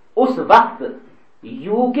 اس وقت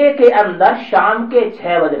یو کے اندر شام کے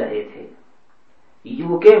 6 بج رہے تھے۔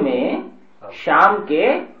 یو کے میں شام کے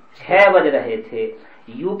 6 بج رہے تھے۔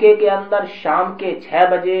 یو کے اندر شام کے 6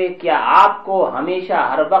 بجے کیا آپ کو ہمیشہ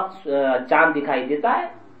ہر وقت چاند دکھائی دیتا ہے؟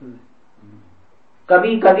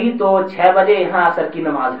 کبھی کبھی تو 6 بجے یہاں عصر کی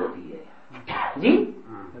نماز ہوتی ہے جی،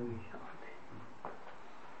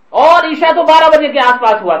 اور عشاء تو 12 بجے کے آس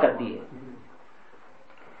پاس ہوا کرتی ہے۔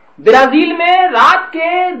 برازیل میں رات کے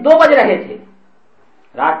 2 بج رہے تھے،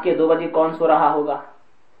 رات کے 2 بجے کون سو رہا ہوگا؟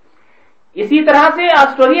 اسی طرح سے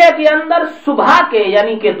آسٹریلیا کے اندر صبح کے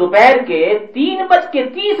یعنی کہ دوپہر کے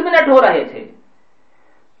 3:30 ہو رہے تھے۔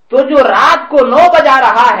 تو جو رات کو 9 بجا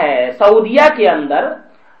رہا ہے سعودیہ کے اندر،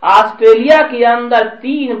 آسٹریلیا کے اندر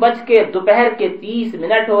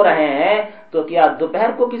 3:30 ہو رہے ہیں، تو کیا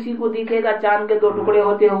دوپہر کو کسی کو دکھے گا چاند کے 2 ٹکڑے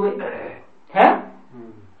ہوتے ہوئے؟ ہے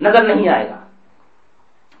نظر نہیں آئے گا۔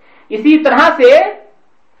 اسی طرح سے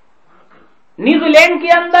نیوزی لینڈ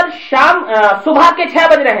کے اندر صبح کے 6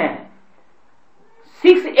 بج رہے ہیں،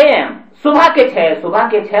 6 AM، صبح کے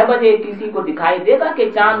 6 بجے کسی کو دکھائی دے گا کہ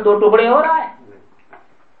چاند 2 ٹکڑے ہو رہا ہے؟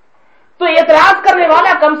 تو اعتراض کرنے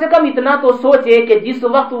والا کم سے کم اتنا تو سوچے کہ جس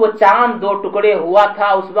وقت وہ چاند 2 ٹکڑے ہوا تھا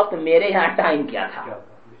اس وقت میرے یہاں ٹائم کیا تھا۔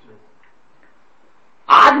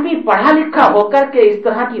 آدمی پڑھا لکھا ہو کر کے اس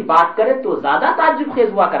طرح کی بات کرے تو زیادہ تعجب خیز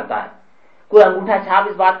ہوا کرتا ہے۔ کوئی انگوٹھا چھاپ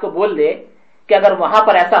اس بات کو بول دے کہ اگر وہاں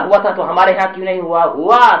پر ایسا ہوا تھا تو ہمارے یہاں کیوں نہیں ہوا؟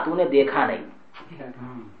 ہوا، تو نے دیکھا نہیں،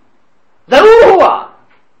 ضرور ہوا۔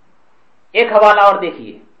 ایک حوالہ اور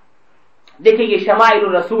دیکھیے یہ شمائل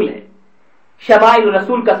الرسول ہے، شمائل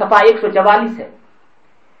الرسول کا صفحہ 144 ہے۔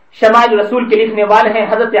 شمائل الرسول کے لکھنے والے ہیں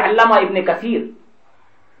حضرت علامہ ابن کثیر۔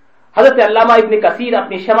 حضرت علامہ ابن کثیر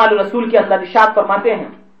اپنی شمائل الرسول کے اندر ارشاد فرماتے ہیں،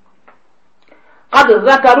 قد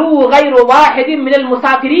ذکروا غیر واحد من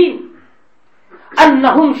المسافرین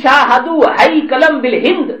انہم شاہدوا ہیکلا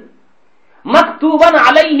بالہند مکتوبا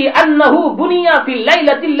علیہ انہ بنی فی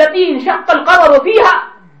اللیلۃ التی انشق القمر فیہا۔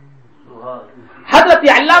 حضرت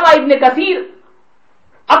علامہ ابن کثیر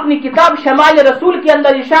اپنی کتاب شمائل رسول کے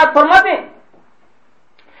اندر ارشاد فرماتے ہیں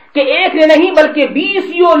کہ ایک نے نہیں بلکہ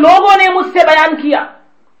 20 لوگوں نے مجھ سے بیان کیا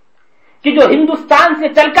کہ جو ہندوستان سے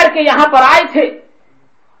چل کر کے یہاں پر آئے تھے،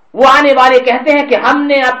 وہ آنے والے کہتے ہیں کہ ہم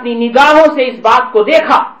نے اپنی نگاہوں سے اس بات کو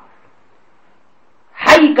دیکھا،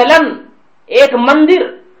 ہیکلن، ایک مندر،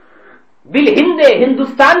 بالہند،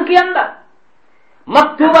 ہندوستان کے اندر،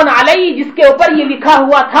 مکتوبن علیہ، جس کے اوپر یہ لکھا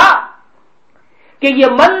ہوا تھا کہ یہ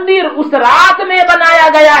مندر اس رات میں بنایا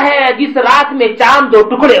گیا ہے جس رات میں چاند 2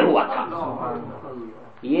 ٹکڑے ہوا تھا۔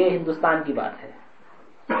 یہ ہندوستان کی بات ہے،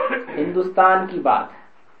 ہندوستان کی بات ہے۔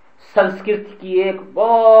 سنسکرت کی ایک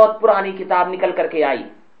بہت پرانی کتاب نکل کر کے آئی،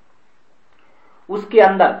 اس کے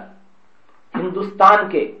اندر ہندوستان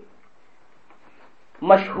کے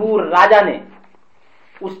مشہور راجا نے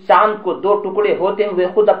اس چاند کو 2 ٹکڑے ہوتے ہوئے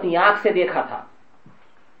خود اپنی آنکھ سے دیکھا تھا۔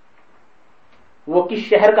 وہ کس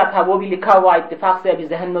شہر کا تھا وہ بھی لکھا ہوا، اتفاق سے ابھی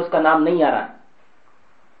ذہن میں اس کا نام نہیں آ رہا ہے۔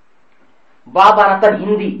 بابا رتن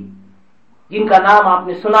ہندی، جن کا نام آپ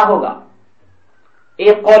نے سنا ہوگا،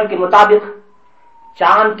 ایک قول کے مطابق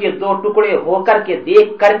چاند کے 2 ٹکڑے ہو کر کے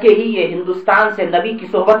دیکھ کر کے ہی یہ ہندوستان سے نبی کی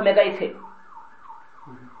صحبت میں گئے تھے۔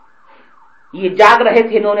 یہ جاگ رہے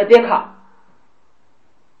تھے، انہوں نے دیکھا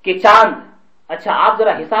کہ چاند، اچھا آپ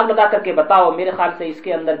ذرا حساب لگا کر کے بتاؤ، میرے خیال سے اس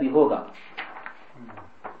کے اندر بھی ہوگا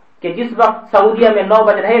کہ جس وقت سعودیہ میں 9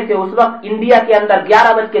 بج رہے تھے اس وقت انڈیا کے اندر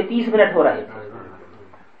 11:30 ہو رہے تھے۔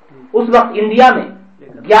 اس وقت انڈیا میں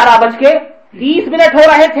 11:30 ہو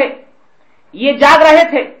رہے تھے۔ یہ جاگ رہے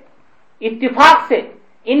تھے، اتفاق سے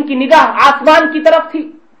ان کی نگاہ آسمان کی طرف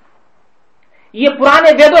تھی۔ یہ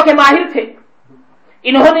پرانے ویدوں کے ماہر تھے،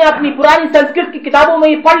 انہوں نے اپنی پرانی سنسکرت کی کتابوں میں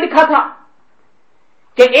یہ پڑھ لکھا تھا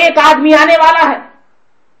کہ ایک آدمی آنے والا ہے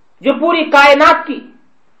جو پوری کائنات کی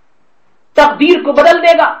تقدیر کو بدل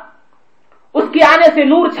دے گا، اس کے آنے سے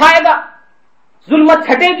نور چھائے گا، ظلمت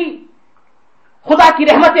چھٹے گی، خدا کی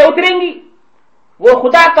رحمتیں اتریں گی، وہ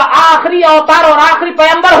خدا کا آخری اوتار اور آخری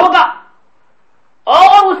پیغمبر ہوگا،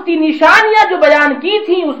 اور اس کی نشانیاں جو بیان کی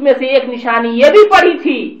تھیں اس میں سے ایک نشانی یہ بھی پڑھی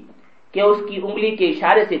تھی کہ اس کی انگلی کے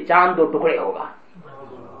اشارے سے چاند 2 ٹکڑے ہوگا۔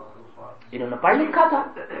 انہوں نے پڑھ لکھا تھا،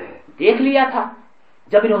 دیکھ لیا تھا،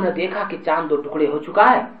 جب انہوں نے دیکھا کہ چاند 2 ٹکڑے ہو چکا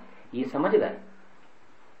ہے، یہ سمجھ گئے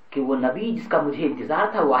کہ وہ نبی جس کا مجھے انتظار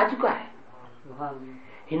تھا وہ آ چکا ہے۔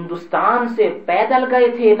 ہندوستان سے پیدل گئے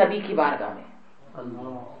تھے نبی کی بارگاہ میں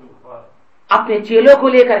اپنے چیلوں کو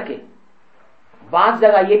لے کر کے۔ بعض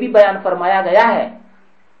جگہ یہ بھی بیان فرمایا گیا ہے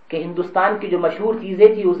کہ ہندوستان کی جو مشہور چیزیں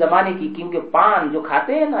تھی اس زمانے کی، کیونکہ پان جو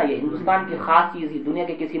کھاتے ہیں نا، یہ ہندوستان کی خاص چیز ہی، دنیا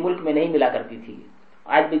کے کسی ملک میں نہیں ملا کرتی تھی،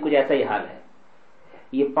 آج بھی کچھ ایسا ہی حال ہے۔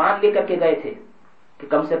 یہ پان لے کر کے گئے تھے کہ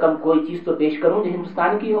کم سے کم کوئی چیز تو پیش کروں جو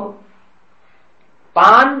ہندوستان کی ہو۔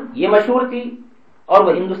 پان یہ مشہور تھی، اور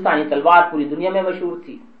وہ ہندوستانی تلوار پوری دنیا میں مشہور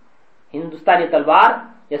تھی۔ ہندوستانی تلوار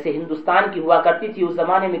جیسے ہندوستان کی ہوا کرتی تھی اس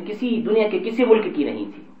زمانے میں کسی دنیا کے کسی ملک کی نہیں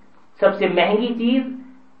تھی۔ سب سے مہنگی چیز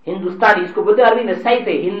ہندوستانی، اس کو بولتے عربی میں سیف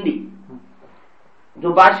ہندی،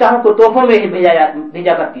 جو بادشاہوں کو تحفوں میں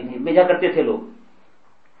بھیجا کرتے تھے لوگ۔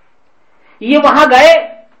 یہ وہاں گئے،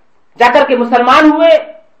 جا کر کے مسلمان ہوئے،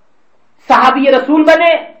 صحابی رسول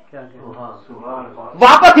بنے،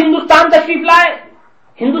 واپس ہندوستان تشریف لائے۔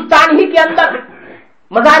 ہندوستان ہی کے اندر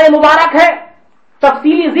مزار مبارک ہے،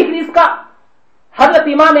 تفصیلی ذکر اس کا حضرت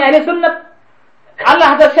امام اہل سنت اللہ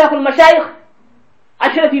حضرت شیخ المشائخ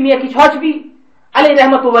اشرفی میاں کی چھوچبی علیہ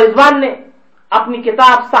رحمت و رضوان نے اپنی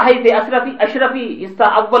کتاب صحائف اشرفی حصہ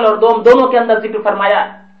اول اور دوم دونوں کے اندر ذکر فرمایا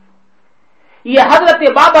ہے۔ یہ حضرت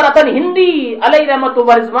بابا رتن ہندی علیہ رحمت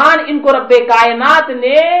و رضوان، ان کو رب کائنات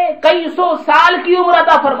نے کئی 100 سال کی عمر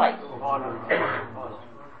عطا فرمائی۔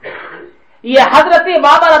 یہ حضرت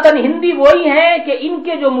بابا رتن ہندی وہی ہیں کہ ان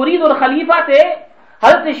کے جو مرید اور خلیفہ تھے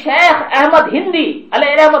حضرت شیخ احمد ہندی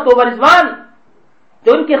علیہ رحمت و رضوان،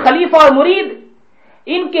 جو ان کے خلیفہ اور مرید،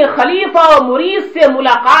 ان کے خلیفہ اور مرید سے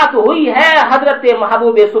ملاقات ہوئی ہے حضرت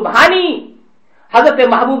محبوب سبحانی، حضرت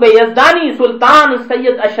محبوب یزدانی، سلطان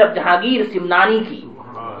سید اشرف جہانگیر سمنانی کی۔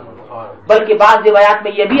 بلکہ بعض روایات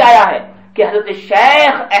میں یہ بھی آیا ہے کہ حضرت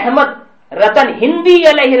شیخ احمد رتن ہندی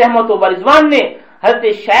علیہ رحمت و رضوان نے حضرت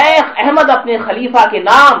شیخ احمد اپنے خلیفہ کے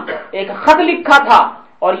نام ایک خط لکھا تھا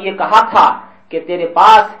اور یہ کہا تھا کہ تیرے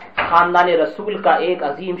پاس خاندان رسول کا ایک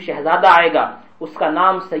عظیم شہزادہ آئے گا، اس کا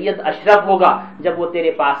نام سید اشرف ہوگا، جب وہ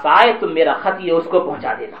تیرے پاس آئے تو میرا خط یہ اس کو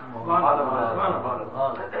پہنچا دینا۔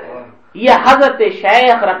 یہ حضرت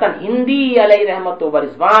شیخ رتن ہندی علیہ رحمت و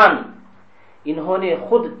رضوان، انہوں نے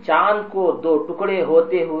خود چاند کو 2 ٹکڑے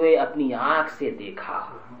ہوتے ہوئے اپنی آنکھ سے دیکھا،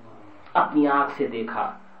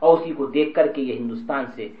 اور اسی کو دیکھ کر کے یہ ہندوستان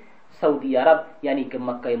سے سعودی عرب یعنی کہ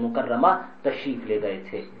مکہ مکرمہ تشریف لے گئے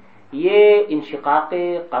تھے۔ یہ انشقاق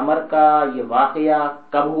قمر کا یہ واقعہ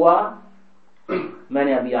کب ہوا؟ میں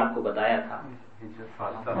نے ابھی آپ کو بتایا تھا،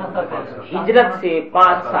 ہجرت سے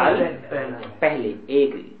 5 سال پہلے۔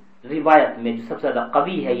 ایک روایت میں جو سب سے زیادہ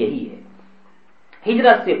قوی ہے یہی ہے،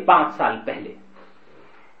 ہجرت سے 5 سال پہلے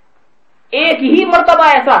ایک ہی مرتبہ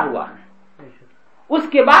ایسا ہوا، اس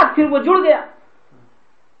کے بعد پھر وہ جڑ گیا۔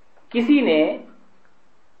 کسی نے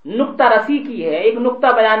نقطہ رسی کی ہے، ایک نقطہ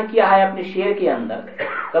بیان کیا ہے اپنے شعر کے اندر،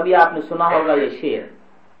 کبھی آپ نے سنا ہوگا یہ شعر،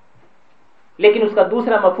 لیکن اس کا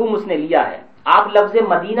دوسرا مفہوم اس نے لیا ہے۔ آپ لفظ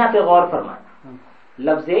مدینہ پہ غور فرمائیں،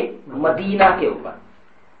 لفظ مدینہ کے اوپر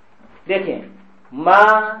دیکھیں، ما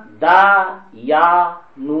دا یا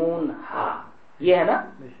نون ہا، یہ ہے نا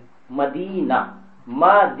مدینہ،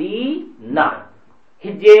 مدینہ۔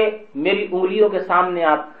 ہجے میری انگلیوں کے سامنے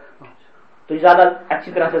آپ تو زیادہ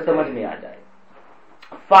اچھی طرح سے سمجھ میں آ جائے۔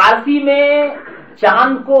 فارسی میں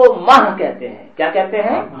چاند کو ماہ کہتے ہیں، کیا کہتے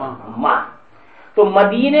ہیں؟ ماہ۔ تو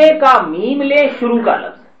مدینے کا میم لے شروع کا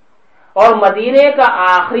لفظ اور مدینے کا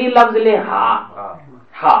آخری لفظ لے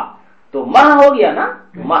ہا، تو ماہ ہو گیا نا،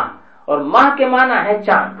 ماہ، اور ماہ کے معنی ہے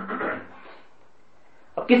چاند۔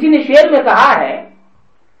 اب کسی نے شعر میں کہا ہے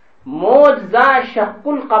موجزہ شق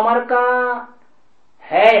القمر کا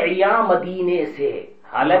ہے عیاں مدینے سے،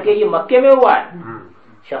 حالانکہ یہ مکے میں ہوا ہے،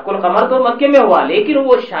 شق القمر تو مکے میں ہوا، لیکن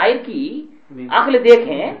وہ شاعر کی عقل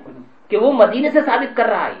دیکھیں کہ وہ مدینے سے ثابت کر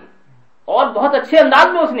رہا ہے، اور بہت اچھے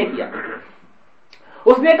انداز میں اس نے کیا۔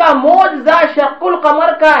 اس نے کہا موجزہ شق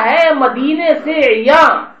القمر کا ہے مدینے سے عیاں،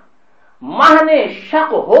 ماہ نے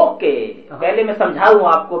شق ہو کے، پہلے میں سمجھاؤں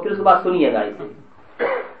آپ کو پھر اس کے بعد سنیے گا اسے۔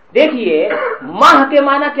 دیکھیے ماہ کے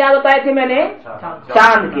معنی کیا بتائے تھے میں نے؟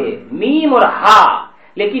 چاند کے، میم اور ہا،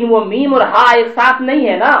 لیکن وہ میم اور ہا ایک ساتھ نہیں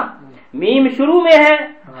ہے نا، میم شروع میں ہے،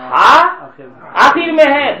 ہا آخر میں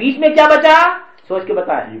ہے، بیچ میں کیا بچا؟ سوچ کے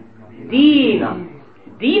بتائیں، دین،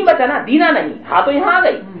 دین بچا نا، دینا نہیں، ہا تو یہاں آ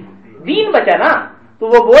گئی، دین بچا نا۔ تو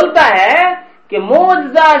وہ بولتا ہے کہ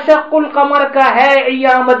معجزہ شق القمر کا ہے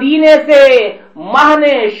عیا مدینے سے، ماہ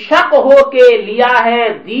نے شق ہو کے لیا ہے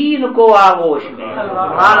دین کو آغوش میں۔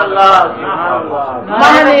 سبحان اللہ،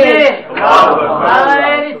 ماہ نے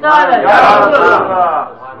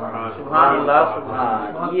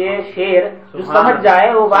یہ شعر جو سمجھ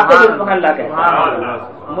جائے وہ واقعی سبحان اللہ کہتا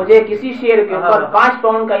ہے۔ مجھے کسی شعر کے اوپر 5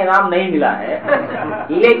 پاؤنڈ کا انعام نہیں ملا ہے،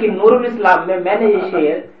 لیکن نور الاسلام میں نے یہ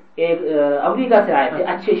شعر، ایک امریکہ سے آئے تھے،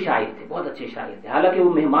 اچھے شاعر تھے، بہت اچھے شاعر تھے، حالانکہ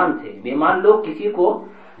وہ مہمان تھے۔ مہمان لوگ کسی کو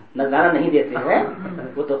نذرانہ نہیں دیتے ہیں،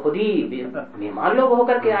 وہ تو خود ہی مہمان لوگ ہو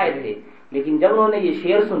کر کے آئے تھے، لیکن جب انہوں نے یہ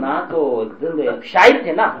شعر سنا تو شاعر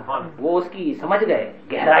تھے نا، وہ اس کی سمجھ گئے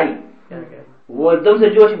گہرائی، وہ ایک دم سے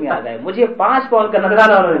جوش میں آ گئے۔ مجھے 5 پاؤنڈ کا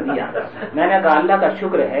نذرانہ انہوں نے دیا۔ میں نے کہا اللہ کا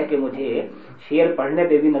شکر ہے کہ مجھے شعر پڑھنے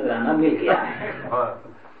پہ بھی نذرانہ مل گیا ہے۔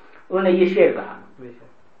 انہوں نے یہ شعر کہا،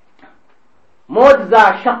 معجزہ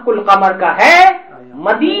شق القمر کا ہے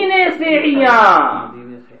مدینے سے عیاں،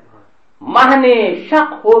 ماہ نے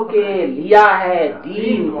شق ہو کے لیا ہے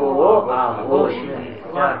دین کو آغوش میں۔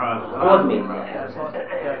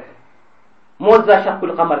 معجزہ شق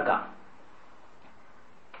القمر کا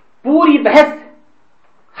پوری بحث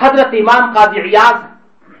حضرت امام قاضی عیاض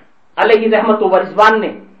علیہ رحمت و رضوان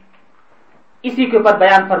نے اسی کے اوپر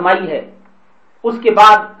بیان فرمائی ہے۔ اس کے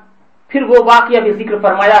بعد پھر وہ واقعہ بھی ذکر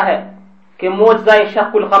فرمایا ہے کہ معجزہ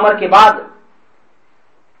شق القمر کے بعد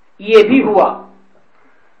یہ بھی ہوا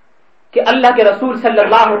کہ اللہ کے رسول صلی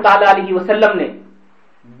اللہ تعالی علیہ وسلم نے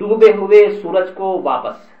ڈوبے ہوئے سورج کو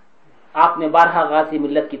واپس، آپ نے بارہا غازی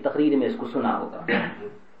ملت کی تقریر میں اس کو سنا ہوگا،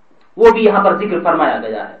 وہ بھی یہاں پر ذکر فرمایا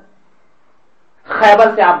گیا ہے۔ خیبر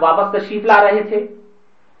سے آپ واپس تشریف لا رہے تھے،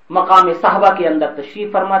 مقام صحابہ کے اندر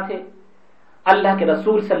تشریف فرما تھے، اللہ کے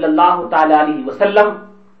رسول صلی اللہ تعالی علیہ وسلم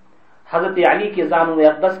حضرت علی کے زانو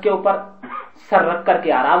اقدس کے اوپر سر رکھ کر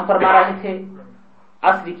کے آرام فرما رہے تھے۔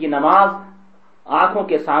 عصر کی نماز آنکھوں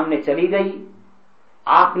کے سامنے چلی گئی،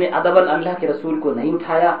 آپ نے ادباً اللہ کے رسول کو نہیں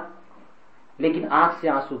اٹھایا، لیکن آنکھ سے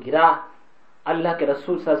آنسو گرا، اللہ کے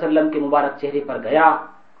رسول صلی اللہ علیہ وسلم کے مبارک چہرے پر گیا،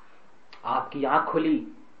 آپ کی آنکھ کھلی،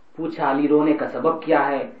 پوچھا علی رونے کا سبب کیا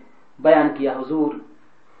ہے؟ بیان کیا حضور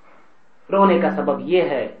رونے کا سبب یہ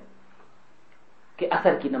ہے کہ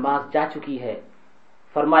عصر کی نماز جا چکی ہے۔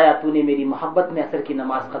 فرمایا تو نے میری محبت میں عصر کی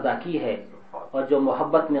نماز قضا کی ہے، اور جو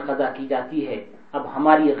محبت میں قضا کی جاتی ہے، اب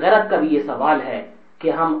ہماری غیرت کا بھی یہ سوال ہے کہ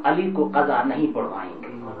ہم علی کو قضا نہیں پڑھوائیں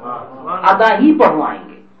گے، ادا ہی پڑھوائیں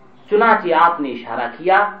گے۔ چنانچہ آپ نے اشارہ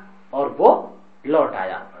کیا اور وہ لوٹ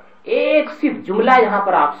آیا۔ ایک صرف جملہ یہاں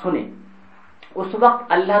پر آپ سنیں، اس وقت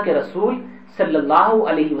اللہ کے رسول صلی اللہ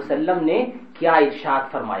علیہ وسلم نے کیا ارشاد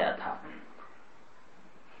فرمایا تھا؟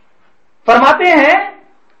 فرماتے ہیں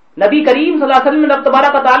نبی کریم صلی اللہ علیہ وسلم نے رب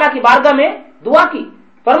تبارک و تعالیٰ کی بارگاہ میں دعا کی،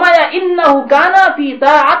 فرمایا انہ کان فی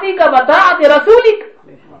طاعتک و طاعت رسولک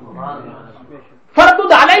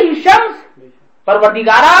فردد علیہ الشمس،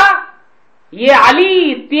 پروردگارا یہ علی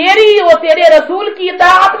تیری اور تیرے رسول کی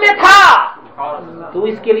اطاعت میں تھا، تو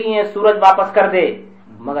اس کے لیے سورج واپس کر دے۔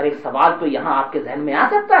 مگر ایک سوال تو یہاں آپ کے ذہن میں آ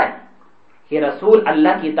سکتا ہے کہ رسول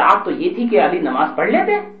اللہ کی اطاعت تو یہ تھی کہ علی نماز پڑھ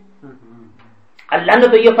لیتے، اللہ نے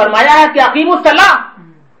تو یہ فرمایا ہے کہ اقیموا الصلاۃ،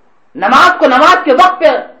 نماز کو نماز کے وقت پہ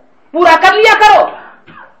پورا کر لیا کرو۔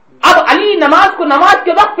 اب علی نماز کو نماز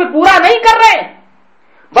کے وقت پہ پورا نہیں کر رہے،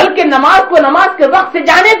 بلکہ نماز کو نماز کے وقت سے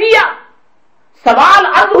جانے دیا۔ سوال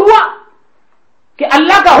عرض ہوا کہ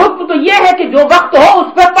اللہ کا حکم تو یہ ہے کہ جو وقت ہو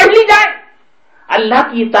اس پہ پڑھ لی جائے، اللہ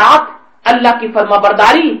کی اطاعت، اللہ کی فرما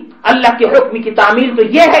برداری، اللہ کے حکم کی تعمیل تو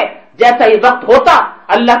یہ ہے جیسا یہ وقت ہوتا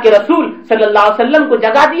اللہ کے رسول صلی اللہ علیہ وسلم کو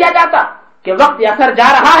جگا دیا جاتا کہ وقت اثر جا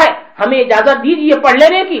رہا ہے، ہمیں اجازت دیجیے پڑھ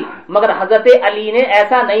لینے کی، مگر حضرت علی نے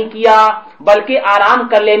ایسا نہیں کیا بلکہ آرام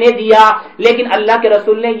کر لینے دیا۔ لیکن اللہ کے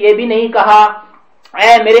رسول نے یہ بھی نہیں کہا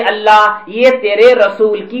اے میرے اللہ یہ تیرے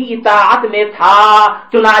رسول کی اطاعت میں تھا،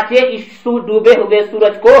 چنانچہ اس ڈوبے ہوئے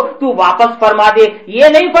سورج کو تو واپس فرما دے، یہ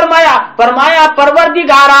نہیں فرمایا، فرمایا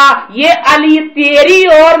پروردگارا یہ علی تیری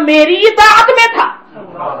اور میری اطاعت میں تھا،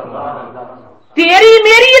 تیری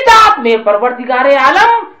میری اطاعت میں۔ پروردگار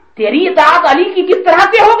عالم تیری اطاعت علی کی کس طرح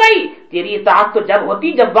سے ہو گئی؟ تیری اطاعت تو جب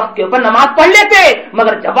ہوتی جب وقت کے اوپر نماز پڑھ لیتے،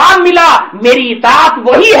 مگر جواب ملا میری اطاعت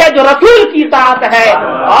وہی ہے جو رسول کی اطاعت ہے،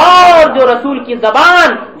 اور جو رسول کی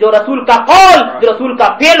زبان، جو رسول کا قول، جو رسول کا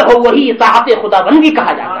فعل ہو وہی اطاعت خدا بندی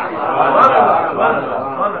کہا جاتا ہے۔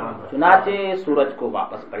 چنانچہ سورج کو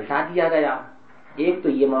واپس پلٹا دیا گیا۔ ایک تو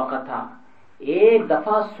یہ موقع تھا، ایک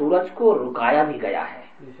دفعہ سورج کو رکایا بھی گیا ہے،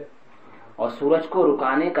 اور سورج کو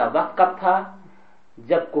رکانے کا وقت کب تھا؟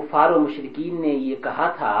 جب کفار و مشرکین نے یہ کہا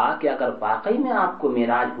تھا کہ اگر واقعی میں آپ کو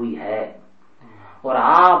معراج ہوئی ہے اور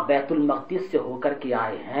آپ بیت المقدس سے ہو کر کے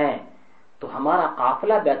آئے ہیں تو ہمارا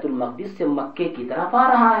قافلہ بیت المقدس سے مکے کی طرف آ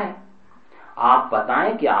رہا ہے، آپ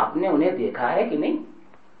بتائیں کہ آپ نے انہیں دیکھا ہے کہ نہیں؟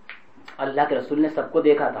 اللہ کے رسول نے سب کو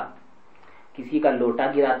دیکھا تھا، کسی کا لوٹا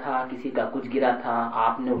گرا تھا، کسی کا کچھ گرا تھا،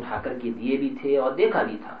 آپ نے اٹھا کر کے دیے بھی تھے اور دیکھا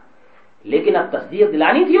بھی تھا، لیکن اب تصدیق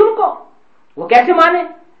دلانی تھی ان کو، وہ کیسے مانے؟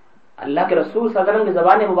 اللہ کے رسول صلی اللہ علیہ وسلم کی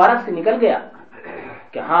زبان مبارک سے نکل گیا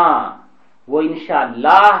کہ ہاں وہ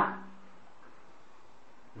انشاءاللہ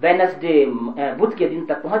وینسڈے بدھ کے دن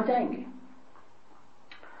تک پہنچ جائیں گے۔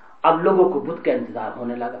 اب لوگوں کو بدھ کا انتظار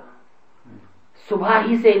ہونے لگا، صبح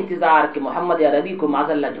ہی سے انتظار کہ محمد عربی کو معاذ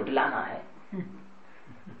اللہ جھٹلانا ہے،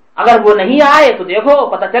 اگر وہ نہیں آئے تو دیکھو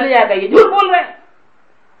پتہ چل جائے گا یہ جھوٹ بول رہے ہیں۔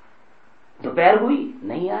 دوپہر ہوئی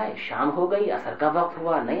نہیں آئے، شام ہو گئی، عصر کا وقت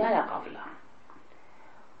ہوا نہیں آیا قافلہ،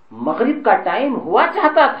 مغرب کا ٹائم ہوا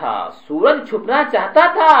چاہتا تھا، سورج چھپنا چاہتا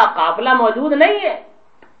تھا، قافلہ موجود نہیں ہے۔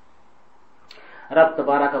 رب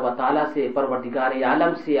تبارک و تعالیٰ سے، پروردگار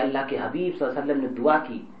عالم سے، اللہ کے حبیب صلی اللہ علیہ وسلم نے دعا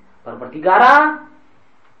کی، پروردگارا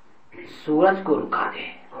سورج کو رکا دے،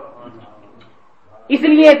 اس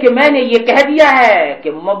لیے کہ میں نے یہ کہہ دیا ہے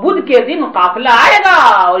کہ بدھ کے دن قافلہ آئے گا،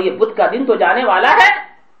 اور یہ بدھ کا دن تو جانے والا ہے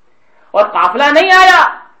اور قافلہ نہیں آیا،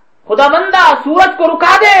 خدا بندہ سورج کو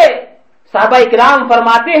رکا دے۔ صحابہ اکرام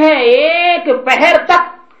فرماتے ہیں ایک پہر تک،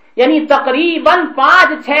 یعنی تقریباً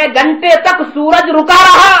 5-6 گھنٹے تک سورج رکا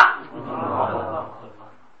رہا،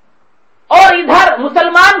 اور ادھر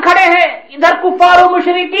مسلمان کھڑے ہیں، ادھر کفار و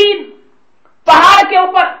مشرکین پہاڑ کے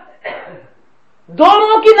اوپر،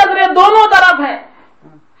 دونوں کی نظریں دونوں طرف ہیں،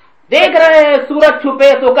 دیکھ رہے ہیں سورج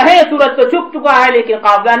چھپے تو کہیں سورج تو چھپ چکا ہے لیکن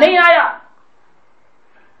قافلہ نہیں آیا۔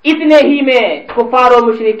 اتنے ہی میں کفار و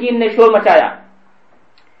مشرکین نے شور مچایا،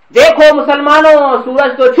 دیکھو مسلمانوں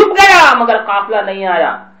سورج تو چھپ گیا مگر قافلہ نہیں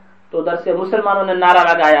آیا۔ تو ادھر سے مسلمانوں نے نعرہ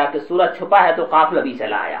لگایا کہ سورج چھپا ہے تو قافلہ بھی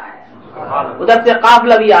چلا آیا ہے، ادھر سے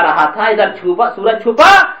قافلہ بھی آ رہا تھا، ادھر سورج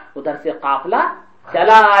چھپا ادھر سے قافلہ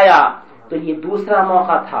چلا آیا۔ تو یہ دوسرا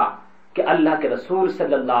موقع تھا کہ اللہ کے رسول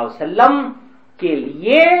صلی اللہ علیہ وسلم کے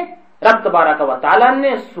لیے رب تبارک و تعالیٰ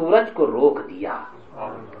نے سورج کو روک دیا،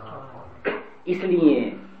 اس لیے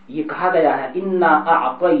یہ کہا گیا ہے انا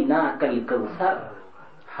اعطیناک الکوثر،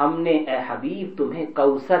 ہم نے اے حبیب تمہیں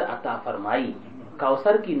کوثر عطا فرمائی۔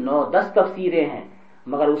 کوثر کی 9-10 تفسیریں ہیں،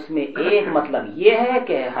 مگر اس میں ایک مطلب یہ ہے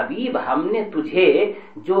کہ حبیب ہم نے تجھے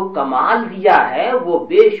جو کمال دیا ہے وہ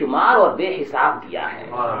بے شمار اور بے حساب دیا ہے۔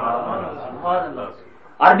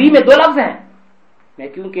 عربی میں 2 لفظ ہیں، میں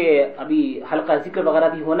کیونکہ ابھی حلقہ ذکر وغیرہ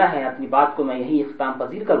بھی ہونا ہے، اپنی بات کو میں یہی اختتام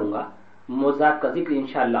پذیر کروں گا، موضوعات کا ذکر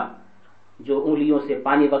انشاءاللہ جو انگلیوں سے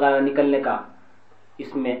پانی وغیرہ نکلنے کا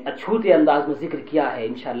اس میں اچھوتے انداز میں ذکر کیا ہے،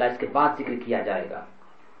 انشاءاللہ اس کے بعد ذکر کیا جائے گا،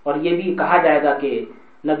 اور یہ بھی کہا جائے گا کہ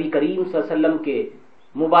نبی کریم صلی اللہ علیہ وسلم کے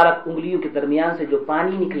مبارک انگلیوں کے درمیان سے جو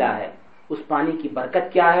پانی نکلا ہے اس پانی کی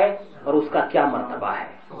برکت کیا ہے اور اس کا کیا مرتبہ ہے،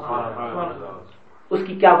 اس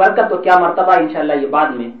کی کیا برکت اور کیا مرتبہ، انشاءاللہ یہ بعد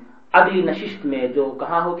میں اگلی نشست میں جو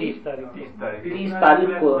کہاں ہوگی 30 تاریخ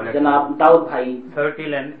کو جناب داؤد بھائی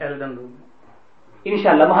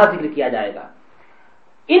انشاءاللہ وہاں ذکر کیا جائے گا۔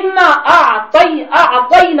 انا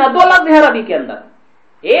اعطینا 2 لفظ ہیں عربی کے اندر،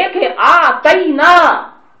 ایک ہے اعطینا،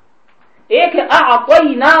 ایک ہے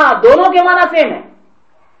اعطینا، دونوں کے معنی سیم ہے،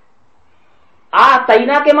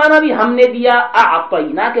 آتینا کے معنی بھی ہم نے دیا،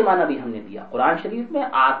 اعطینا کے معنی بھی ہم نے دیا۔ قرآن شریف میں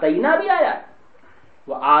آتینا بھی آیا ہے،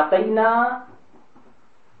 وہ آتینا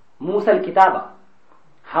موسیٰ الکتاب،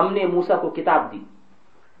 ہم نے موسیٰ کو کتاب دی،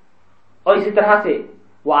 اور اسی طرح سے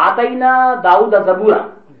وہ آتینا داؤد زبورا،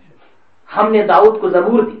 ہم نے داؤد کو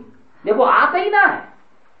زبور دی۔ دیکھو آتینا ہے،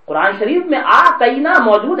 قرآن شریف میں آتینا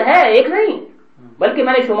موجود ہے، ایک نہیں بلکہ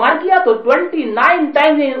میں نے شمار کیا تو 29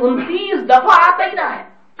 ٹائمز، 29 دفعہ آتینا ہے،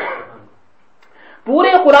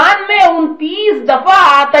 پورے قرآن میں 29 دفعہ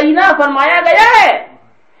آتینا فرمایا گیا ہے،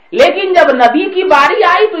 لیکن جب نبی کی باری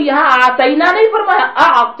آئی تو یہاں آتینا نہیں فرمایا،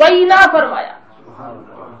 اعطینا فرمایا۔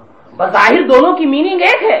 بظاہر دونوں کی میننگ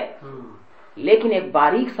ایک ہے، لیکن ایک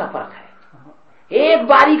باریک سا فرق ہے، ایک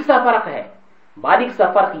باریک سا فرق ہے۔ باریک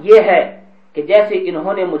سا فرق یہ ہے کہ جیسے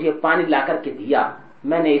انہوں نے مجھے پانی لا کر کے دیا،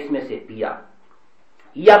 میں نے اس میں سے پیا،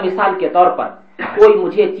 یا مثال کے طور پر کوئی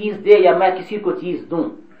مجھے چیز دے یا میں کسی کو چیز دوں،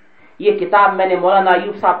 یہ کتاب میں نے مولانا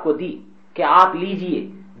ایوب صاحب کو دی کہ آپ لیجئے،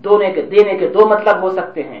 دینے کے 2 مطلب ہو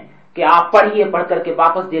سکتے ہیں کہ آپ پڑھیے، پڑھ کر کے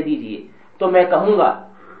واپس دے دیجئے، تو میں کہوں گا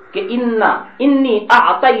کہ انی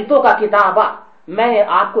اعطیتو کا کتابہ، میں نے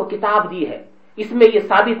آپ کو کتاب دی ہے، اس میں یہ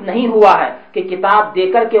ثابت نہیں ہوا ہے کہ کتاب دے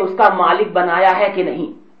کر کے اس کا مالک بنایا ہے کہ نہیں۔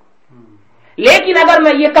 لیکن اگر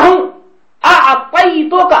میں یہ کہوں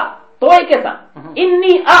اعطیتو کا، تو کے ساتھ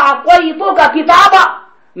انی اعطیتو کا کتابہ،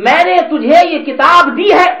 میں نے تجھے یہ کتاب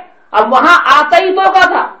دی ہے، اب وہاں آتیتو کا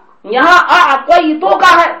تھا، یہاں اعطیتو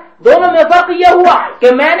کا ہے، دونوں میں فرق یہ ہوا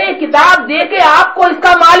کہ میں نے کتاب دے کے آپ کو اس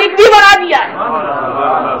کا مالک بھی بنا دیا ہے۔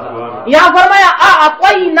 یہاں فرمایا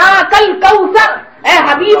اعطیناکل کوثر، اے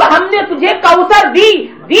حبیب ہم نے تجھے کوثر دی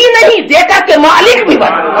نہیں، دے کر کے مالک بھی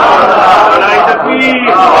بن۔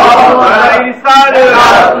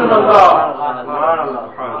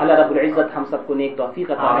 اللہ رب العزت ہم سب کو نیک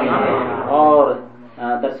توفیق عطا فرمائے، اور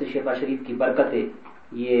درس شفا شریف کی برکتیں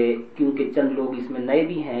یہ کیونکہ چند لوگ اس میں نئے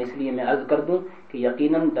بھی ہیں، اس لیے میں عرض کر دوں کہ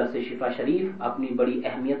یقیناً درس شفا شریف اپنی بڑی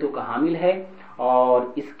اہمیتوں کا حامل ہے، اور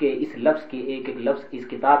اس لفظ کی ایک لفظ، اس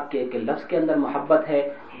کتاب کے ایک لفظ کے اندر محبت ہے،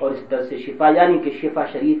 اور اس درس شفا یعنی کہ شفا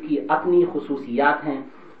شریف کی اپنی خصوصیات ہیں،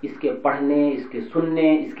 اس کے پڑھنے، اس کے سننے،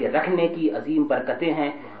 اس کے رکھنے کی عظیم برکتیں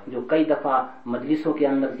ہیں جو کئی دفعہ مجلسوں کے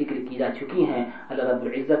اندر ذکر کی جا چکی ہیں۔ اللہ رب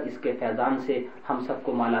العزت اس کے فیضان سے ہم سب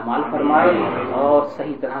کو مالا مال فرمائے، اور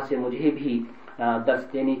صحیح طرح سے مجھے بھی درس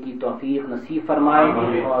دینے کی توفیق نصیب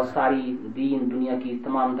فرمائے، اور ساری دین دنیا کی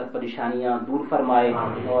تمام تر پریشانیاں دور فرمائے،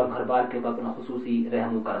 اور گھر بار کے وقت خصوصی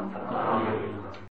رحم و کرم فرمائے۔